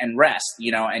and rest,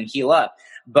 and heal up.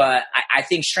 But I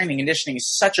think strength and conditioning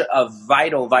is such a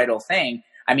vital, vital thing.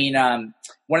 I mean,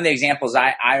 one of the examples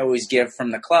I always give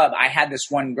from the club, I had this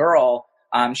one girl,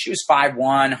 she was 5'1",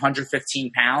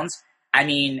 115 pounds. I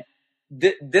mean,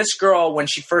 this girl, when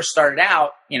she first started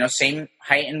out, same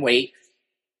height and weight,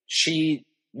 she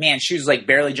was like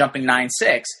barely jumping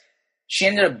 9'6". She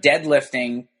ended up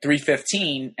deadlifting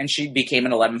 315 and she became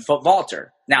an 11-foot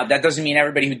vaulter. Now, that doesn't mean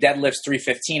everybody who deadlifts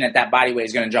 315 at that body weight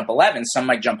is going to jump 11. Some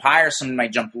might jump higher, some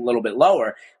might jump a little bit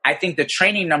lower. I think the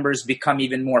training numbers become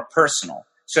even more personal.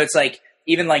 So it's like,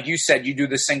 even like you said, you do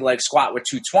the single leg squat with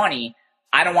 220.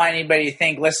 I don't want anybody to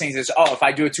think listening to this, if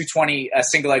I do a 220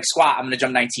 single leg squat, I'm going to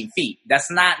jump 19 feet. That's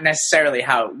not necessarily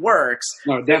how it works.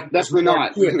 No, definitely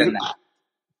not. Than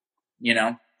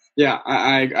that, Yeah,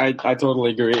 I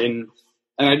totally agree.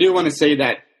 And I do want to say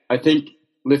that I think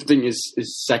lifting is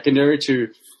secondary to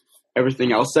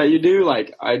everything else that you do.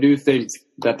 Like, I do think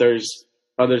that there's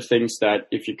other things that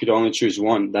if you could only choose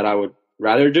one that I would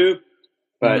rather do.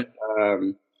 But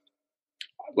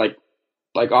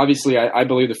like obviously, I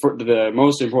believe the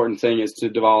most important thing is to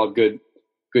develop good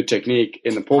technique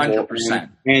in the pole vault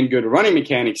and good running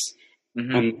mechanics,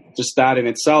 and just that in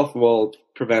itself will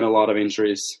prevent a lot of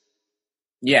injuries.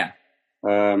 Yeah.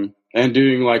 And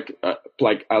doing like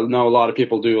I know a lot of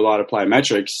people do a lot of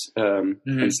plyometrics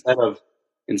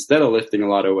instead of lifting a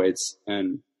lot of weights,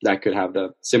 and that could have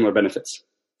the similar benefits.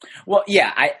 Well,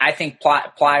 yeah, I think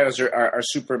plyos are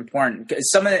super important.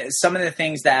 Some of the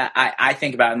things that I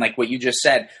think about, and like what you just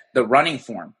said, the running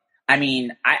form. I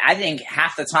mean, I think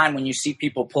half the time when you see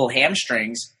people pull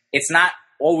hamstrings, it's not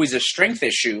always a strength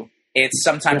issue. It's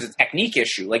sometimes a technique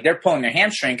issue. Like they're pulling their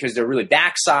hamstring because they're really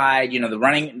backside. The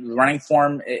running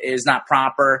form is not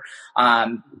proper.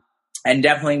 And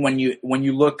definitely when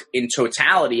you look in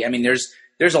totality, I mean,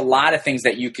 there's a lot of things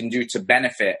that you can do to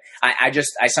benefit.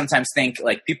 I sometimes think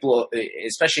like people,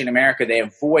 especially in America, they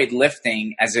avoid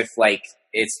lifting as if like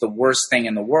it's the worst thing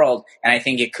in the world. And I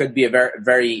think it could be a very,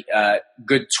 very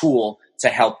good tool to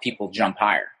help people jump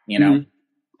higher, I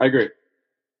agree.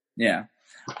 Yeah.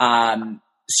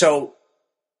 So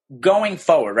going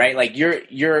forward, right? Like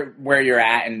you're where you're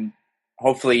at, and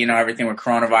hopefully, everything with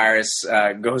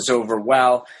coronavirus goes over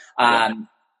well.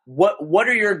 What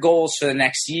are your goals for the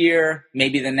next year,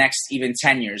 maybe the next even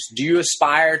 10 years? Do you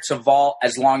aspire to vault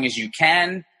as long as you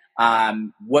can?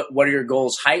 What are your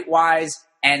goals height-wise?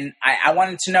 And I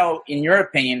wanted to know, in your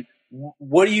opinion,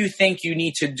 what do you think you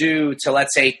need to do to,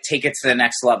 let's say, take it to the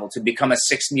next level, to become a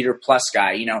 6-meter plus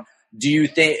guy? Do you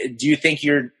think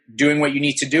you're doing what you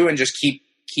need to do and just keep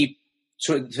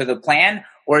to the plan?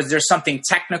 Or is there something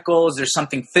technical? Is there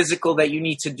something physical that you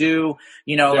need to do?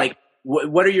 Like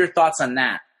what are your thoughts on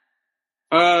that?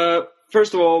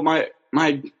 First of all, my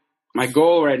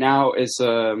goal right now is,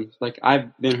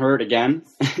 I've been hurt again,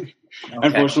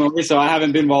 unfortunately. So I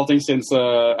haven't been vaulting since,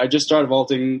 I just started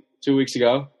vaulting 2 weeks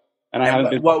ago, and I haven't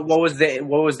been. What was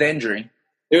the injury?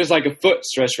 It was like a foot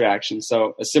stress reaction.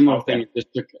 So a similar thing. It just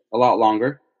took a lot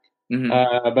longer.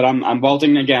 But I'm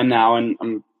vaulting again now, and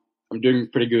I'm doing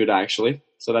pretty good actually.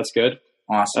 So that's good.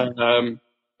 Awesome.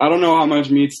 I don't know how much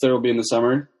meets there will be in the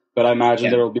summer, but I imagine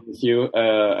there will be a few,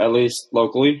 at least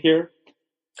locally here.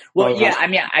 Well, I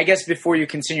mean, I guess before you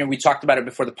continue, we talked about it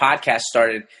before the podcast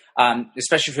started,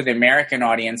 especially for the American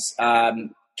audience.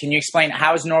 Can you explain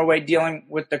how is Norway dealing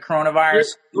with the coronavirus?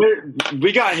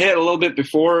 We got hit a little bit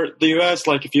before the U.S.,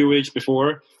 like a few weeks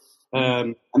before,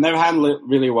 and they've handled it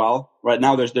really well. Right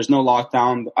now, there's no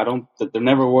lockdown. There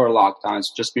never were lockdowns.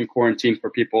 It's just been quarantine for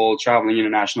people traveling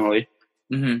internationally.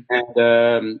 And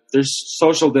there's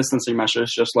social distancing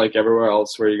measures, just like everywhere else,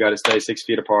 where you got to stay 6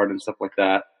 feet apart and stuff like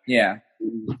that. Yeah.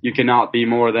 You cannot be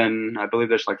more than, I believe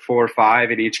there's like 4 or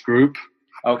 5 in each group.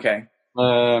 Okay.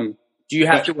 Do you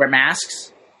have to wear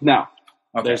masks? No.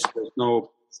 Okay. There's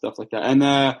no stuff like that. And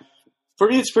for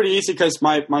me, it's pretty easy because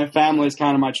my family is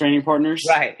kind of my training partners.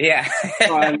 Right. Yeah.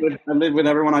 So I live with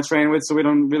everyone I train with, so we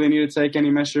don't really need to take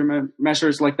any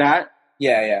measures like that.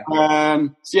 Yeah.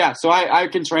 So I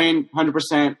can train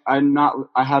 100%.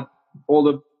 I have all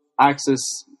the access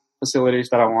facilities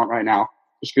that I want right now.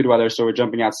 It's good weather, so we're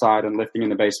jumping outside and lifting in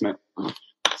the basement.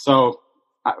 So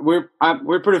we're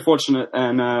pretty fortunate,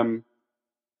 and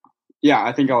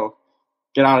I think I'll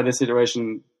get out of this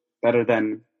situation better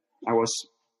than I was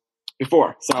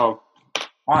before. So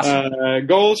awesome.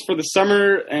 Goals for the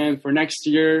summer and for next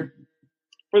year.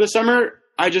 For the summer,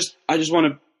 I just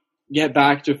want to get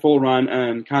back to full run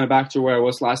and kind of back to where I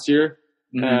was last year,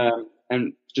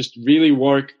 and just really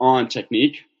work on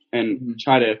technique and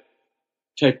try to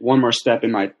take one more step in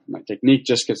my technique,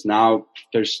 just because now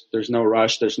there's no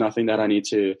rush. There's nothing that I need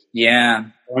to. Yeah.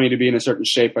 I need to be in a certain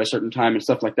shape by a certain time and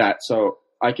stuff like that. So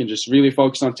I can just really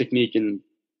focus on technique and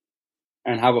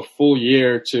have a full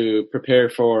year to prepare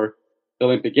for the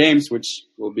Olympic Games, which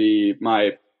will be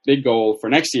my big goal for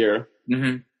next year.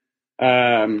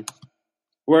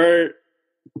 Where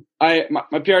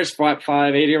my PR is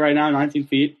 580 right now, 19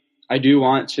 feet. I do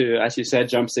want to, as you said,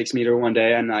 jump 6 meter one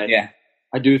day, and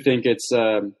I do think it's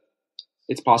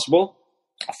possible.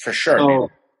 For sure. So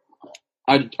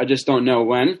I just don't know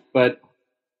when, but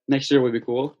next year would be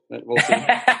cool. But we'll see.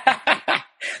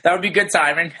 That would be good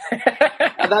timing.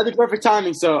 That'd be perfect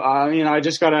timing. So I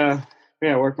just gotta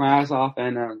work my ass off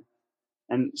and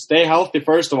stay healthy.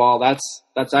 First of all,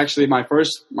 that's actually my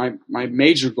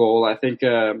major goal. I think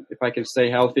if I can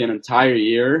stay healthy an entire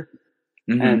year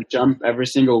and jump every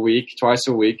single week, twice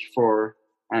a week for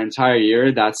an entire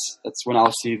year, that's when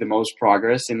I'll see the most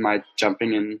progress in my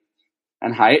jumping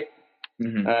and height.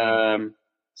 So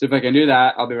if I can do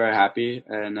that, I'll be very happy.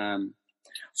 And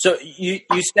so you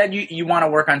said you want to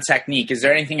work on technique. Is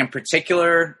there anything in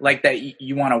particular like that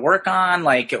you want to work on,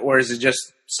 or is it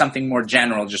just something more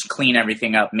general, just clean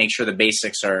everything up, make sure the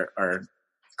basics are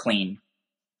clean?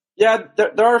 Yeah,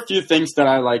 there are a few things that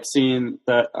I like seeing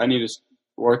that I need to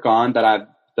work on that I've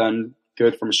done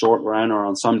good from short run or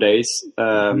on some days.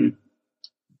 I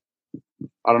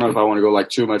don't know if I want to go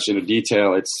too much into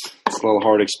detail. It's a little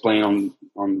hard to explain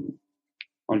on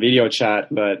video chat,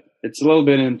 but it's a little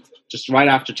bit in just right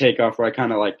after takeoff where I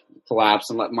kind of collapse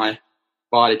and let my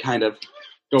body kind of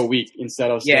go weak instead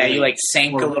of you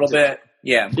sink a little bit.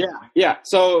 Yeah.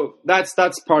 So that's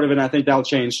part of it. And I think that'll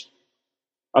change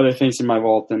other things in my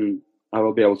vault, and I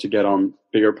will be able to get on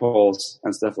bigger poles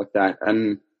and stuff like that.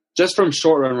 And just from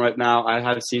short run right now, I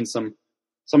have seen some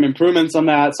improvements on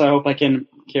that. So I hope I can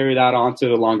carry that on to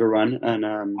the longer run, and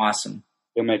awesome.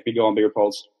 It'll make me go on bigger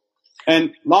poles.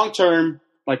 And long term,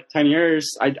 10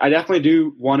 years, I definitely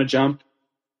do want to jump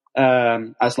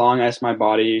as long as my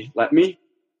body let me.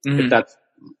 If that's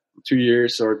 2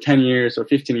 years or 10 years or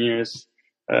 15 years,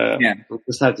 we'll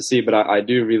just have to see. But I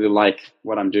do really like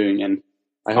what I'm doing, and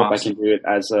I hope I can do it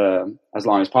as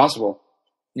long as possible.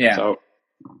 Yeah. So,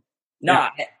 no,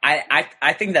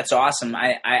 I think that's awesome.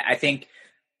 I think,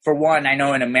 for one, I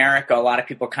know in America, a lot of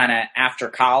people kind of after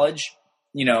college,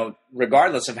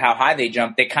 regardless of how high they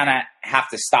jump, they kind of have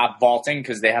to stop vaulting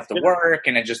because they have to work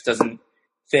and it just doesn't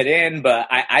fit in. But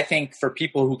I think for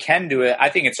people who can do it, I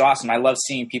think it's awesome. I love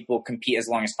seeing people compete as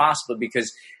long as possible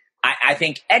because I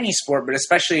think any sport, but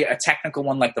especially a technical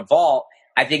one like the vault,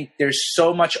 I think there's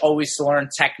so much always to learn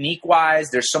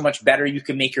technique-wise. There's so much better you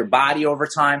can make your body over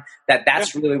time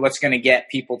that's really what's going to get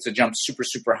people to jump super,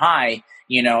 super high.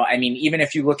 Even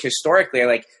if you look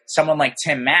historically, someone like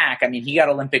Tim Mack, he got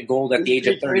Olympic gold at the age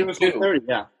of 32. 30,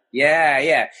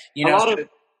 Yeah.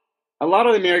 A lot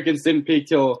of Americans didn't peak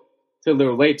till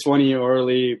their late 20s or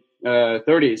early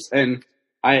 30s. And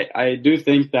I do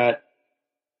think that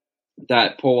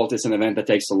pole vault is an event that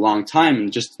takes a long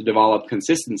time just to develop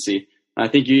consistency. I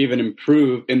think you even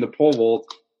improve in the pole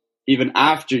vault even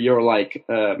after your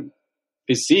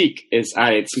physique is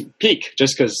at its peak,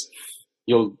 just because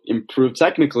you'll improve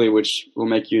technically, which will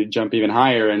make you jump even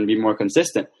higher and be more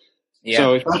consistent. Yeah.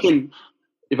 So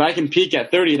if I can peak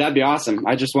at 30, that'd be awesome.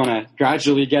 I just want to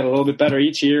gradually get a little bit better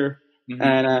each year.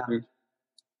 And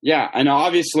and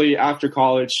obviously after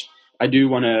college, I do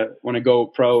want to go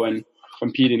pro and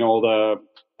compete in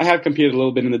I have competed a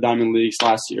little bit in the Diamond Leagues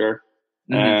last year.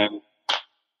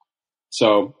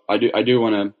 So I do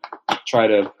want to try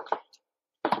to,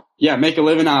 make a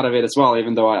living out of it as well,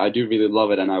 even though I do really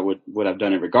love it and I would have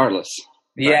done it regardless.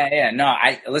 Yeah. No,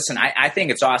 I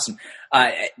think it's awesome.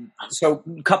 So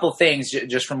a couple things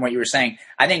just from what you were saying.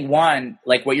 I think one,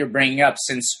 what you're bringing up,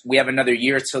 since we have another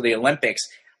year till the Olympics,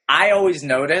 I always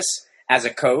notice as a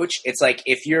coach, it's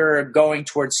if you're going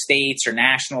towards states or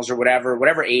nationals or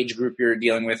whatever age group you're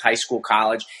dealing with, high school,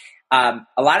 college, a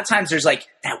lot of times there's like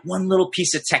that one little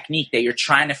piece of technique that you're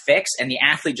trying to fix and the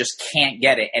athlete just can't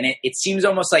get it. And it seems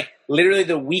almost like literally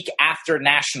the week after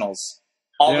nationals,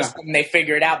 all of a sudden they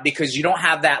figure it out because you don't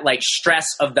have that like stress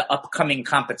of the upcoming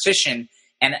competition.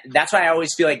 And that's why I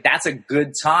always feel like that's a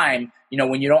good time, you know,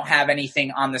 when you don't have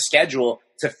anything on the schedule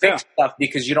to fix stuff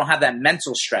because you don't have that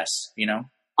mental stress, you know?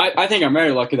 I think I'm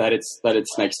very lucky that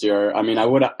it's next year. I mean, I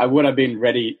would have been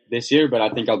ready this year, but I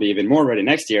think I'll be even more ready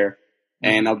next year,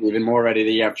 and I'll be even more ready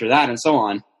the year after that, and so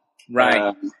on.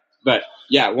 Right. But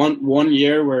yeah, one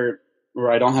year where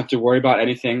I don't have to worry about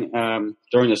anything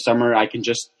during the summer. I can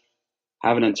just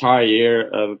have an entire year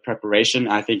of preparation.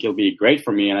 I think it'll be great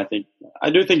for me, and I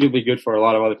do think it'll be good for a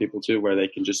lot of other people too, where they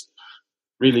can just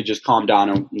really just calm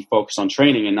down and focus on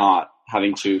training and not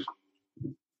having to,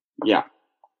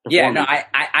 Yeah, no,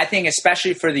 I think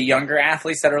especially for the younger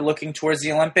athletes that are looking towards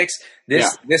the Olympics,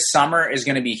 this summer is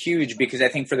going to be huge because I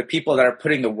think for the people that are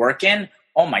putting the work in,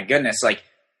 oh my goodness, like,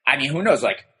 I mean, who knows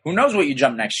what you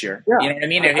jump next year? Yeah. You know what I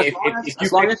mean?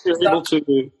 As long as you're able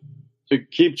to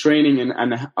keep training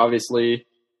and obviously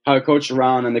have a coach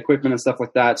around and equipment and stuff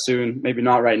like that soon, maybe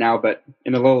not right now, but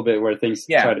in a little bit where things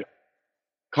try to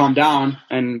calm down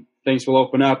and things will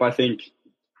open up, I think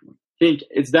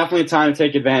it's definitely time to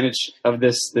take advantage of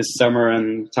this summer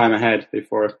and time ahead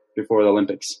before the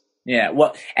Olympics. Yeah,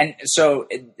 well, and so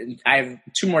I have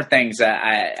two more things.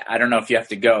 I don't know if you have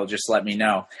to go. Just let me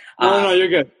know. No, you're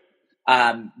good.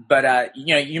 But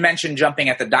you know, you mentioned jumping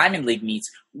at the Diamond League meets.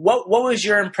 What was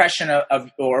your impression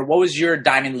of, or what was your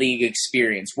Diamond League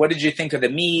experience? What did you think of the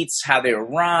meets? How they were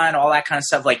run? All that kind of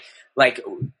stuff. Like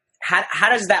how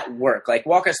does that work? Like,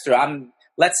 walk us through.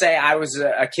 Let's say I was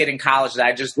a kid in college that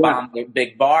I just bombed a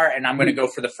big bar and I'm going to go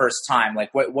for the first time. Like,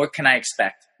 what can I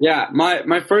expect? Yeah,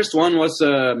 my first one was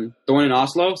the one in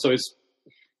Oslo. So it's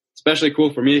especially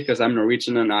cool for me because I'm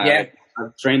Norwegian and I've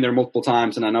trained there multiple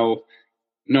times and I know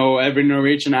every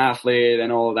Norwegian athlete and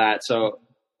all of that. So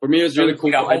for me, it was really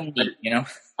cool. You know,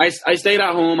 I stayed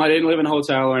at home. I didn't live in a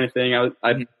hotel or anything. I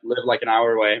lived like an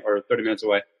hour away or 30 minutes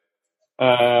away.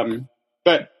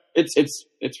 But it's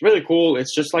really cool.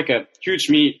 It's just like a huge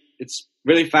meet. It's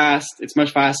really fast. It's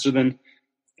much faster than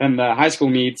the high school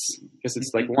meets because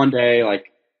it's like one day,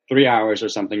 like 3 hours or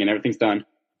something, and everything's done.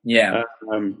 Yeah.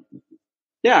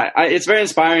 It's very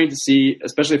inspiring to see,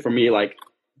 especially for me, like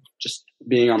just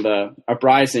being on the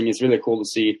uprising. It's really cool to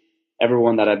see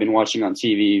everyone that I've been watching on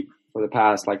TV for the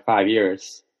past like 5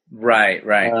 years. Right.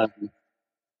 And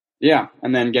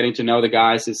then getting to know the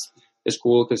guys is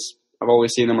cool because I've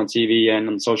always seen them on TV and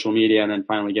on social media, and then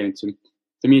finally getting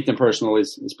to meet them personally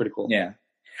is pretty cool. Yeah.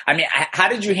 I mean, how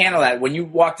did you handle that when you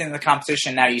walked into the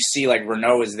competition? Now you see like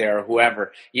Renault is there or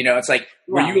whoever, you know, it's like,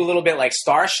 were you a little bit like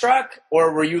starstruck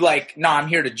or were you like, no, I'm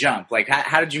here to jump? Like,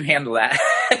 how did you handle that?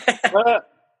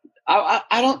 I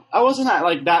wasn't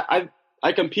like that.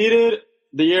 I competed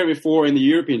the year before in the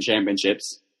European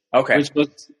Championships. Okay. Which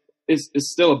is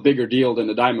still a bigger deal than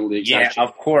the Diamond League. Yeah, actually.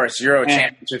 Of course. Euro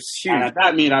Championships huge. And at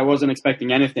that meet, I wasn't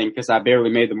expecting anything because I barely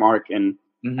made the mark, and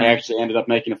I actually ended up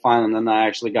making a final, and then I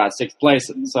actually got 6th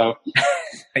place. So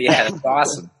yeah, that's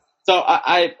awesome. So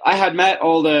I had met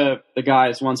all the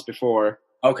guys once before.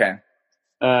 Okay.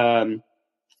 I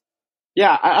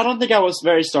don't think I was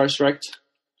very starstruck.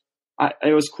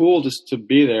 It was cool just to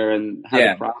be there and have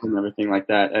a crowd and everything like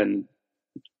that. And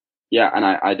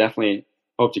I definitely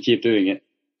hope to keep doing it.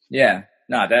 Yeah,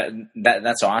 no,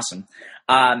 that's awesome.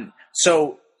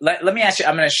 So let me ask you.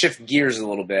 I'm going to shift gears a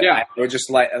little bit. Yeah, or just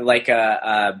like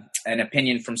an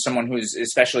opinion from someone who's,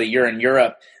 especially you're in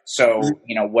Europe. So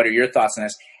you know, what are your thoughts on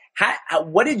this?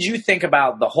 What did you think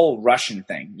about the whole Russian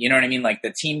thing? You know what I mean, like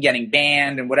the team getting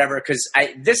banned and whatever. Because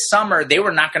this summer they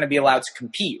were not going to be allowed to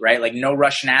compete, right? Like no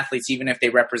Russian athletes, even if they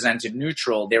represented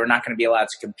neutral, they were not going to be allowed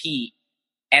to compete.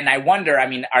 And I wonder, I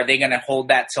mean, are they going to hold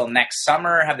that till next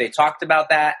summer? Have they talked about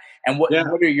that? And what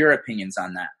are your opinions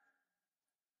on that?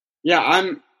 Yeah,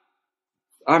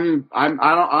 I'm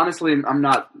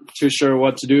not too sure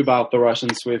what to do about the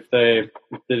Russians if they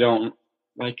don't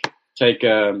like take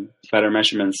better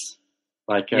measurements.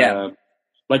 Like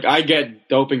I get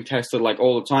doping tested like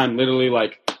all the time. Literally,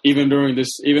 like even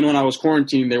when I was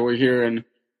quarantined, they were here and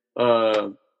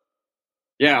on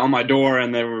my door,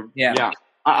 and they were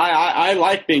I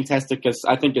like being tested because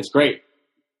I think it's great.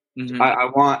 Mm-hmm.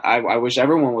 I wish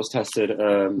everyone was tested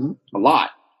a lot.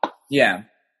 Yeah.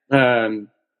 But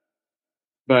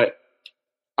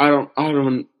I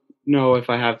don't know if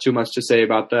I have too much to say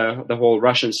about the whole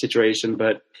Russian situation.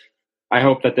 But I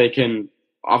hope that they can.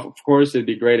 Of course, it'd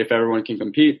be great if everyone can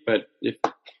compete, but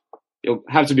it'll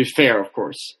have to be fair, of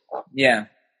course. Yeah.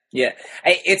 Yeah,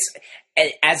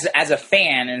 as a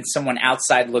fan and someone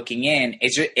outside looking in,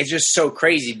 it's just so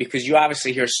crazy because you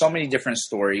obviously hear so many different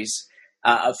stories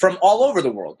from all over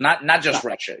the world, not just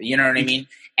Russia. You know what I mean?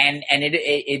 And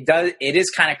it is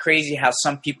kind of crazy how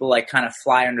some people like kind of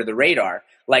fly under the radar.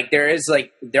 Like there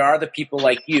are the people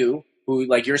like you who,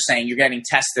 like you're saying, you're getting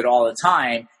tested all the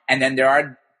time, and then there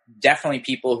are definitely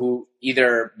people who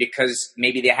either because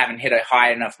maybe they haven't hit a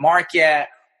high enough mark yet,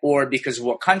 or because of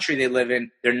what country they live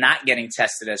in, they're not getting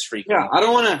tested as frequently. Yeah, I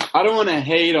don't want to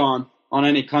hate on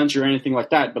any country or anything like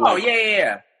that. But like,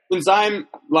 yeah. Since I'm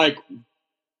like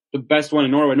the best one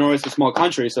in Norway. Norway's a small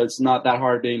country, so it's not that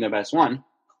hard being the best one.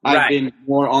 Right. I've been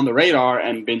more on the radar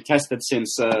and been tested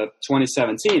since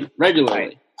 2017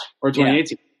 regularly, or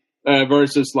 2018.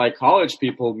 Versus like college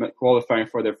people qualifying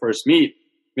for their first meet,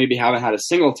 maybe haven't had a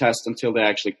single test until they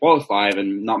actually qualify,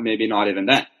 and not even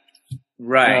then.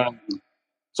 Right.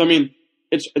 So I mean,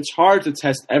 it's hard to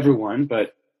test everyone,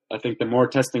 but I think the more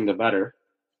testing, the better.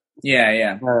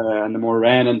 Yeah. And the more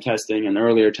random testing and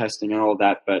earlier testing and all of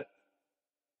that. But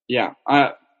yeah,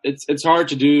 it's hard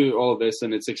to do all of this,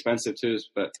 and it's expensive too.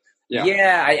 But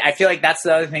yeah, I feel like that's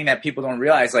the other thing that people don't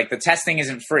realize. Like the testing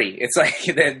isn't free. It's like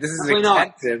this is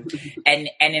expensive, and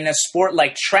in a sport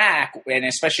like track, and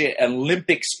especially an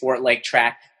Olympic sport like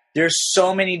track, there's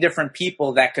so many different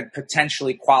people that could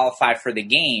potentially qualify for the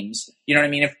games. You know what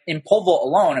I mean? If in pole vault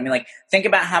alone, I mean, like think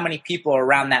about how many people are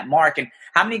around that mark, and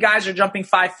how many guys are jumping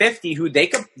 550 who they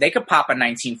could pop a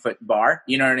 19-foot bar.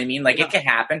 You know what I mean? Like it can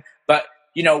happen, but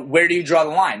you know, where do you draw the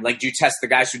line? Like, do you test the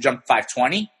guys who jump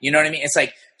 520? You know what I mean? It's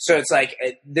like, so it's like,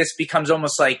 this becomes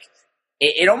almost like,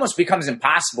 it almost becomes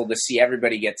impossible to see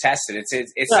everybody get tested.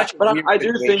 It's such a weird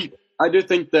situation. I do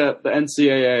think the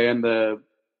NCAA and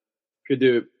could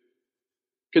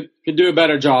do a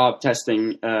better job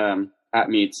testing, at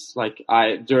meets. Like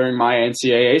during my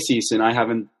NCAA season, I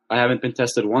haven't been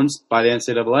tested once by the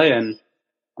NCAA, and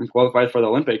I'm qualified for the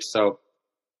Olympics. So,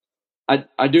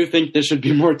 I do think there should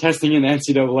be more testing in the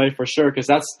NCAA for sure, because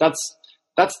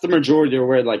that's the majority of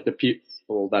where like the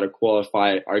people that are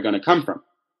qualified are going to come from.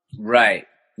 Right.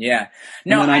 Yeah.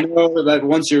 No, and I know that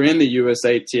once you're in the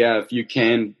USATF, you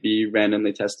can be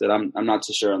randomly tested. I'm not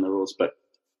so sure on the rules, but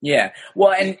yeah.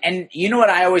 Well, and you know what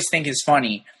I always think is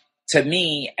funny to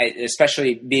me,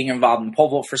 especially being involved in pole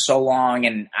vault for so long,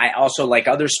 and I also like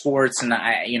other sports, and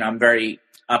I'm very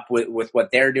up with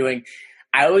what they're doing.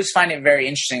 I always find it very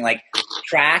interesting, like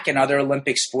track and other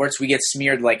Olympic sports, we get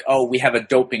smeared like, oh, we have a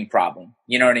doping problem.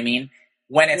 You know what I mean?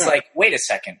 When it's like, wait a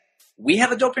second, we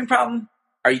have a doping problem?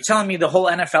 Are you telling me the whole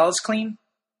NFL is clean?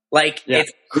 Like, it's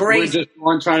crazy. We're just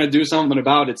one trying to do something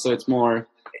about it, so it's more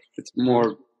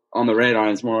on the radar.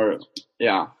 It's more,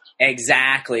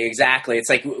 Exactly. It's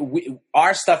like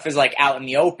our stuff is like out in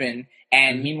the open,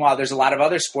 and meanwhile, there's a lot of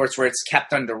other sports where it's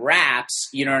kept under wraps.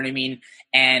 You know what I mean?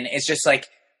 And it's just like,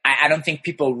 I don't think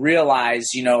people realize,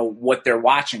 what they're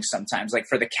watching sometimes. Like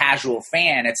for the casual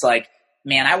fan, it's like,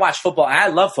 man, I watch football and I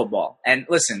love football. And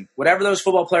listen, whatever those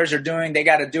football players are doing, they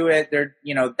got to do it. They're,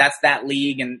 that's that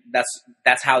league, and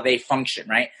that's how they function,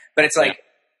 right? But it's like,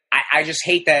 I just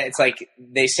hate that it's like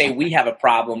they say we have a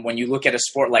problem when you look at a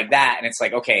sport like that, and it's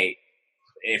like, okay,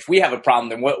 if we have a problem,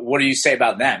 then what do you say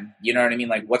about them? You know what I mean?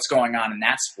 Like what's going on in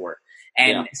that sport?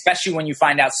 And especially when you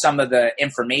find out some of the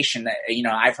information that,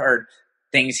 I've heard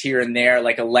things here and there,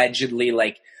 like allegedly,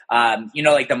 like,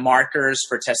 like the markers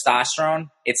for testosterone,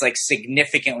 it's like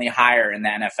significantly higher in the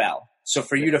NFL. So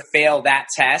for you to fail that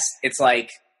test, it's like,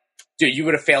 dude, you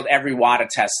would have failed every WADA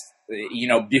test,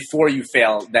 before you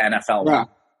fail the NFL one.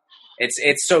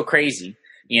 It's so crazy,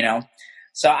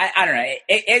 So I don't know.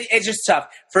 It's just tough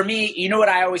for me. You know what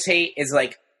I always hate is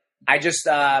like, I just,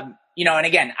 and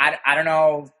again, I don't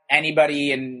know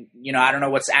anybody, and, I don't know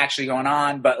what's actually going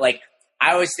on, but like,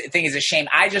 I always think it's a shame.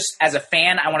 I just, as a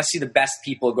fan, I want to see the best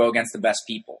people go against the best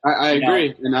people. I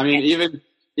agree. And I mean,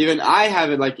 even I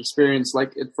have it like experienced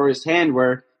like it firsthand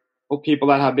where people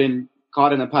that have been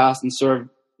caught in the past and served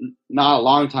not a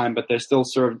long time, but they still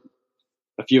served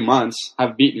a few months,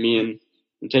 have beaten me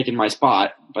and taken my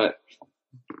spot. But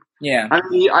yeah, I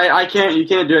mean, you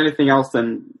can't do anything else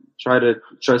than try to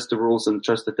trust the rules and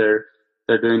trust that they're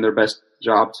doing their best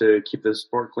job to keep the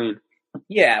sport clean.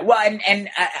 Yeah, well, and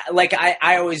like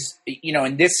I always,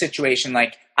 in this situation,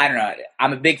 like, I don't know,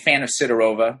 I'm a big fan of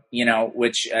Sidorova,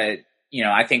 which, I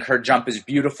think her jump is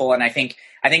beautiful. And I think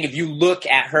if you look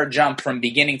at her jump from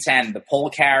beginning to end, the pole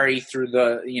carry through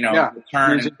the, the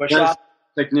turn and push off.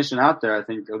 Technician out there, I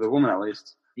think, or the woman at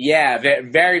least. Yeah,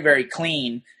 very, very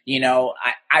clean.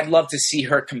 I'd love to see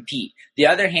her compete. The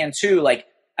other hand, too, like,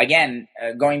 again,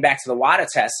 going back to the WADA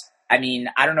test, I mean,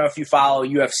 I don't know if you follow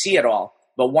UFC at all,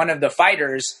 but one of the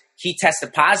fighters, he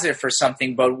tested positive for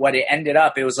something, but what it ended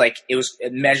up, it was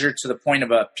measured to the point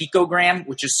of a picogram,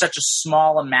 which is such a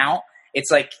small amount.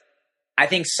 It's like, I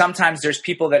think sometimes there's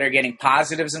people that are getting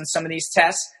positives in some of these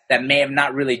tests that may have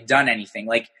not really done anything.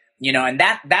 Like, and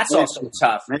that's also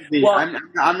tough. Maybe. Well,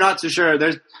 I'm not too sure.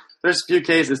 There's a few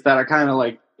cases that are kind of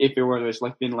like iffy where there's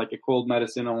like been like a cold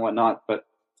medicine and whatnot, but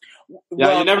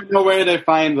yeah, you never know where they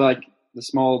find like the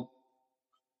small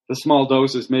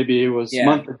doses. Maybe it was a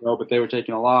month ago, but they were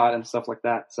taking a lot and stuff like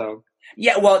that. So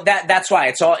yeah, well, that's why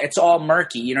it's all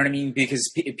murky. You know what I mean?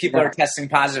 Because people are testing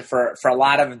positive for a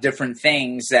lot of different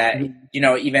things that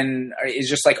even is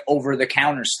just like over the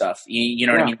counter stuff. You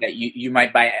know what I mean? That you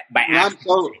might buy.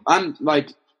 I'm like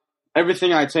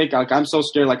everything I take. Like I'm so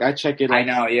scared. Like I check it. Like,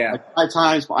 I know. Yeah. Like 5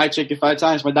 times. I check it 5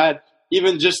 times. My dad,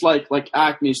 even just like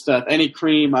acne stuff, any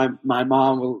cream. My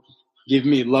mom will give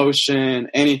me lotion,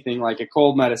 anything like a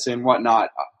cold medicine, whatnot,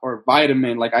 or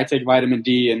vitamin. Like I take vitamin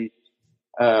D, and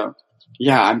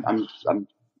I'm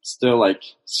still like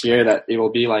scared that it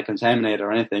will be like contaminated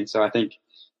or anything. So I think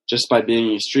just by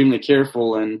being extremely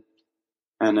careful and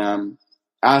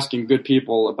asking good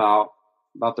people about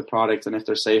the products and if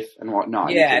they're safe and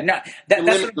whatnot. Yeah, that's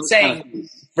what I'm saying.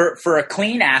 For a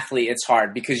clean athlete, it's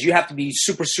hard because you have to be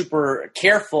super, super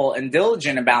careful and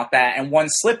diligent about that. And one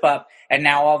slip up, and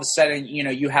now all of a sudden,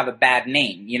 you have a bad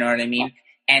name. You know what I mean?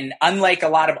 And unlike a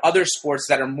lot of other sports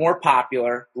that are more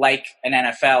popular, like an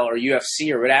NFL or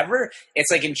UFC or whatever,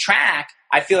 it's like in track,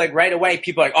 I feel like right away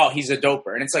people are like, oh, he's a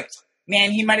doper. And it's like,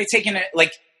 man, he might have taken it.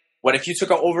 Like, what if you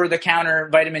took an over-the-counter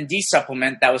vitamin D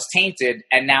supplement that was tainted,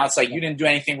 and now it's like you didn't do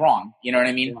anything wrong? You know what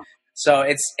I mean? Yeah. So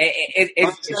it's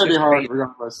going to be hard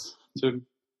regardless.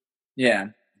 Yeah.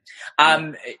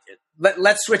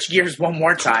 Let's switch gears one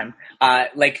more time.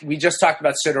 Like we just talked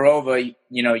about Sidorova,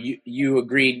 you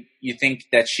agreed, you think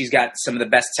that she's got some of the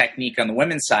best technique on the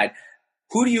women's side.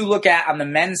 Who do you look at on the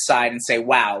men's side and say,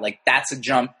 wow, like that's a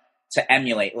jump to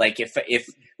emulate? Like if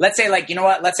let's say like,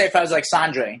 let's say if I was like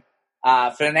Sondre,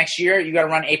 for the next year, you got to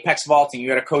run apex vaulting. You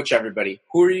got to coach everybody.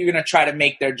 Who are you going to try to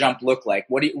make their jump look like?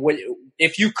 What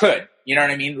if you could, you know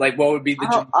what I mean? Like what would be the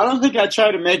jump? I don't think I'd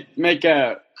try to make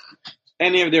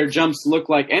any of their jumps look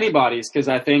like anybody's, because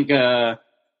I think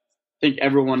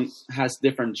everyone has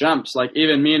different jumps. Like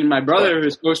even me and my brother,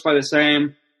 who's coached by the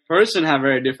same person, have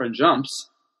very different jumps,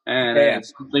 and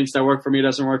some things that work for me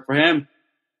doesn't work for him.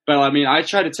 But I mean, I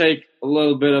try to take a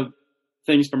little bit of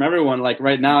things from everyone. Like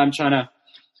right now, I'm trying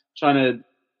to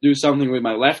do something with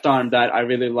my left arm that I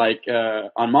really like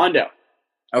on Mondo.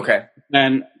 Okay.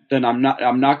 Then I'm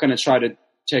not going to try to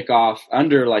take off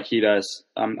under like he does.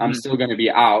 I'm still going to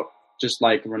be out, just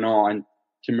like Renault and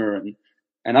Timur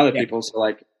and other people. So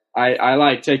like I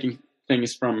like taking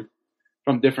things from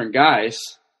different guys.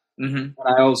 Mm-hmm. But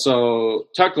I also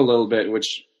tuck a little bit,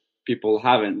 which people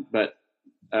haven't. But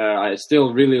I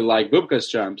still really like Bubka's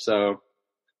jump. So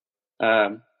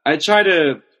I try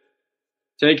to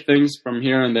take things from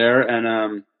here and there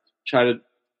and try to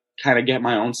kind of get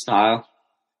my own style.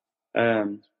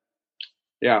 But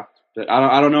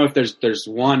I don't know if there's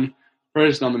one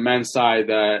person on the men's side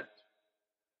that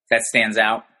stands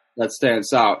out.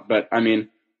 But I mean,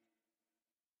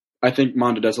 I think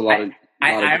Mondo does a lot of.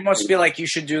 I almost feel like you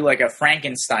should do like a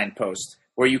Frankenstein post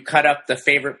where you cut up the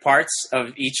favorite parts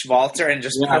of each vaulter and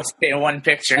just post it in one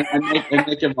picture and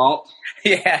make a vault.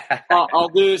 Yeah, I'll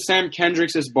do Sam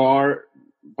Kendrick's bar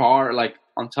like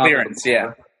on top clearance, of the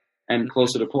bar and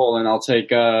closer to pole, and I'll take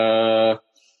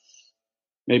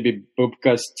maybe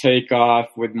Bubka's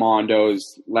takeoff with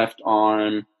Mondo's left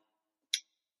arm,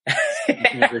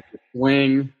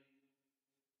 swing.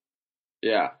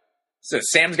 Yeah. So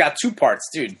Sam's got 2 parts,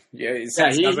 dude. Yeah, he's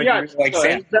Sam. He's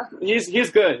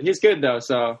good. He's good though.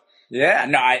 So yeah,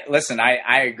 no. I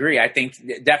agree. I think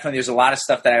definitely there's a lot of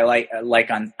stuff that I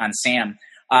like on Sam.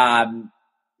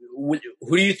 Who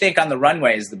do you think on the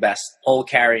runway is the best pole,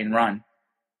 carry, and run?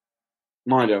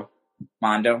 Mondo.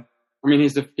 I mean,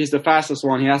 he's the fastest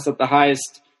one. He has the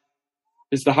highest.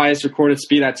 It's the highest recorded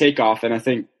speed at takeoff, and I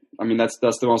mean that's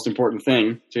the most important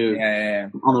thing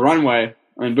on the runway.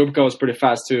 I mean, Bubka was pretty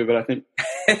fast too, but I think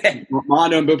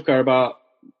Mondo and Bubka are about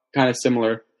kind of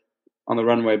similar on the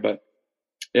runway. But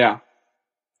yeah,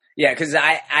 because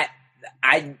I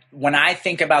when I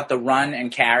think about the run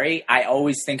and carry, I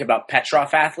always think about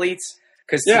Petrov athletes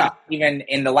because even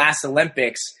in the last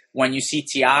Olympics, when you see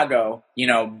Thiago,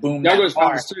 boom, Thiago's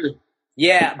fast too.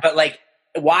 Yeah, but like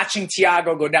watching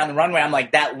Thiago go down the runway, I'm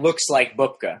like, that looks like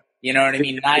Bubka. You know what I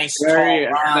mean? Nice tall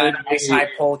run, nice high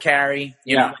pole carry.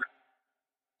 You know?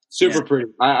 Super pretty.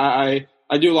 I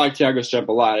do like Thiago's jump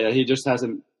a lot. He just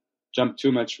hasn't jumped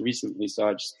too much recently, so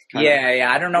I just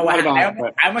I don't know what. I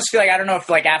almost feel like I don't know if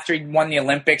like after he won the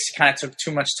Olympics, he kind of took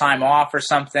too much time off or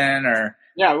something, or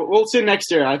yeah, we'll see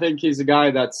next year. I think he's a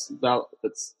guy that's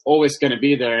always going to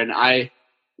be there, and I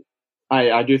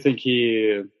do think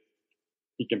he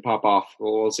can pop off.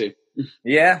 We'll see.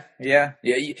 Yeah.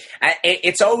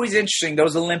 It's always interesting.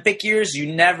 Those Olympic years,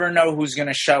 you never know who's going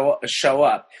to show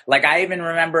up. Like I even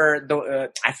remember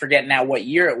I forget now what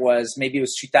year it was. Maybe it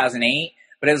was 2008,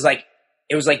 but it was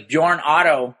like Bjorn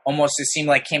Otto almost, it seemed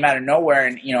like, came out of nowhere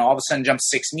and, all of a sudden jumped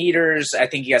 6 meters. I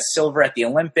think he got silver at the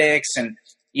Olympics and,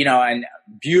 and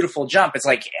beautiful jump. It's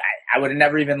like, I would have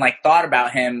never even like thought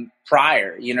about him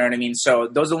prior. You know what I mean? So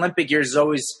those Olympic years is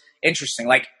always interesting.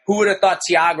 Like who would have thought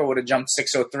Thiago would have jumped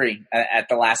 6:03 at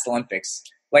the last Olympics?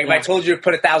 Like if I told you to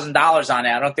put $1,000 on it,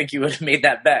 I don't think you would have made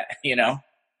that bet,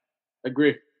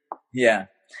 Agree. Yeah.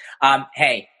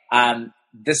 Hey,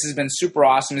 this has been super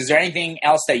awesome. Is there anything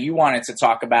else that you wanted to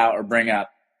talk about or bring up?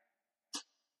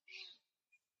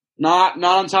 Not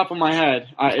on top of my head.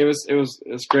 It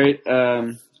was great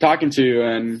talking to you,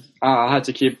 and I had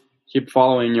to keep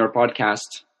following your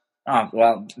podcast. Oh,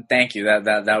 well, thank you.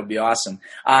 That would be awesome.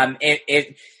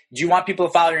 Do you want people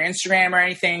to follow your Instagram or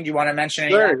anything? Do you want to mention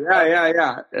anything? Sure.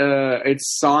 Yeah.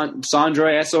 It's Sondre,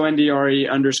 Sondre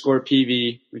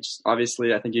 _PV, which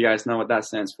obviously I think you guys know what that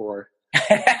stands for.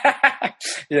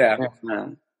 Yeah.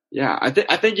 Yeah. I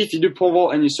think if you do pole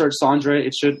vault and you search Sondre,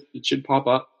 it should pop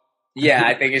up. Yeah,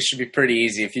 I think it should be pretty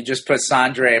easy. If you just put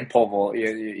Sondre and pole vault,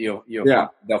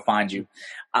 they'll find you.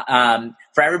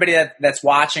 For everybody that's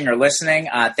watching or listening,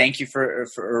 thank you for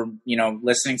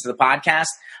listening to the podcast.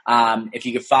 If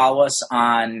you could follow us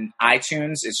on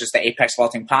iTunes, it's just the Apex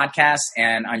Vaulting Podcast,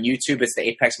 and on YouTube, it's the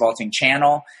Apex Vaulting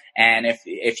channel. And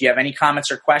if you have any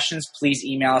comments or questions, please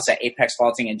email us at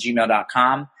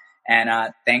apexvaulting@gmail.com.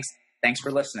 And thanks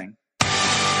for listening.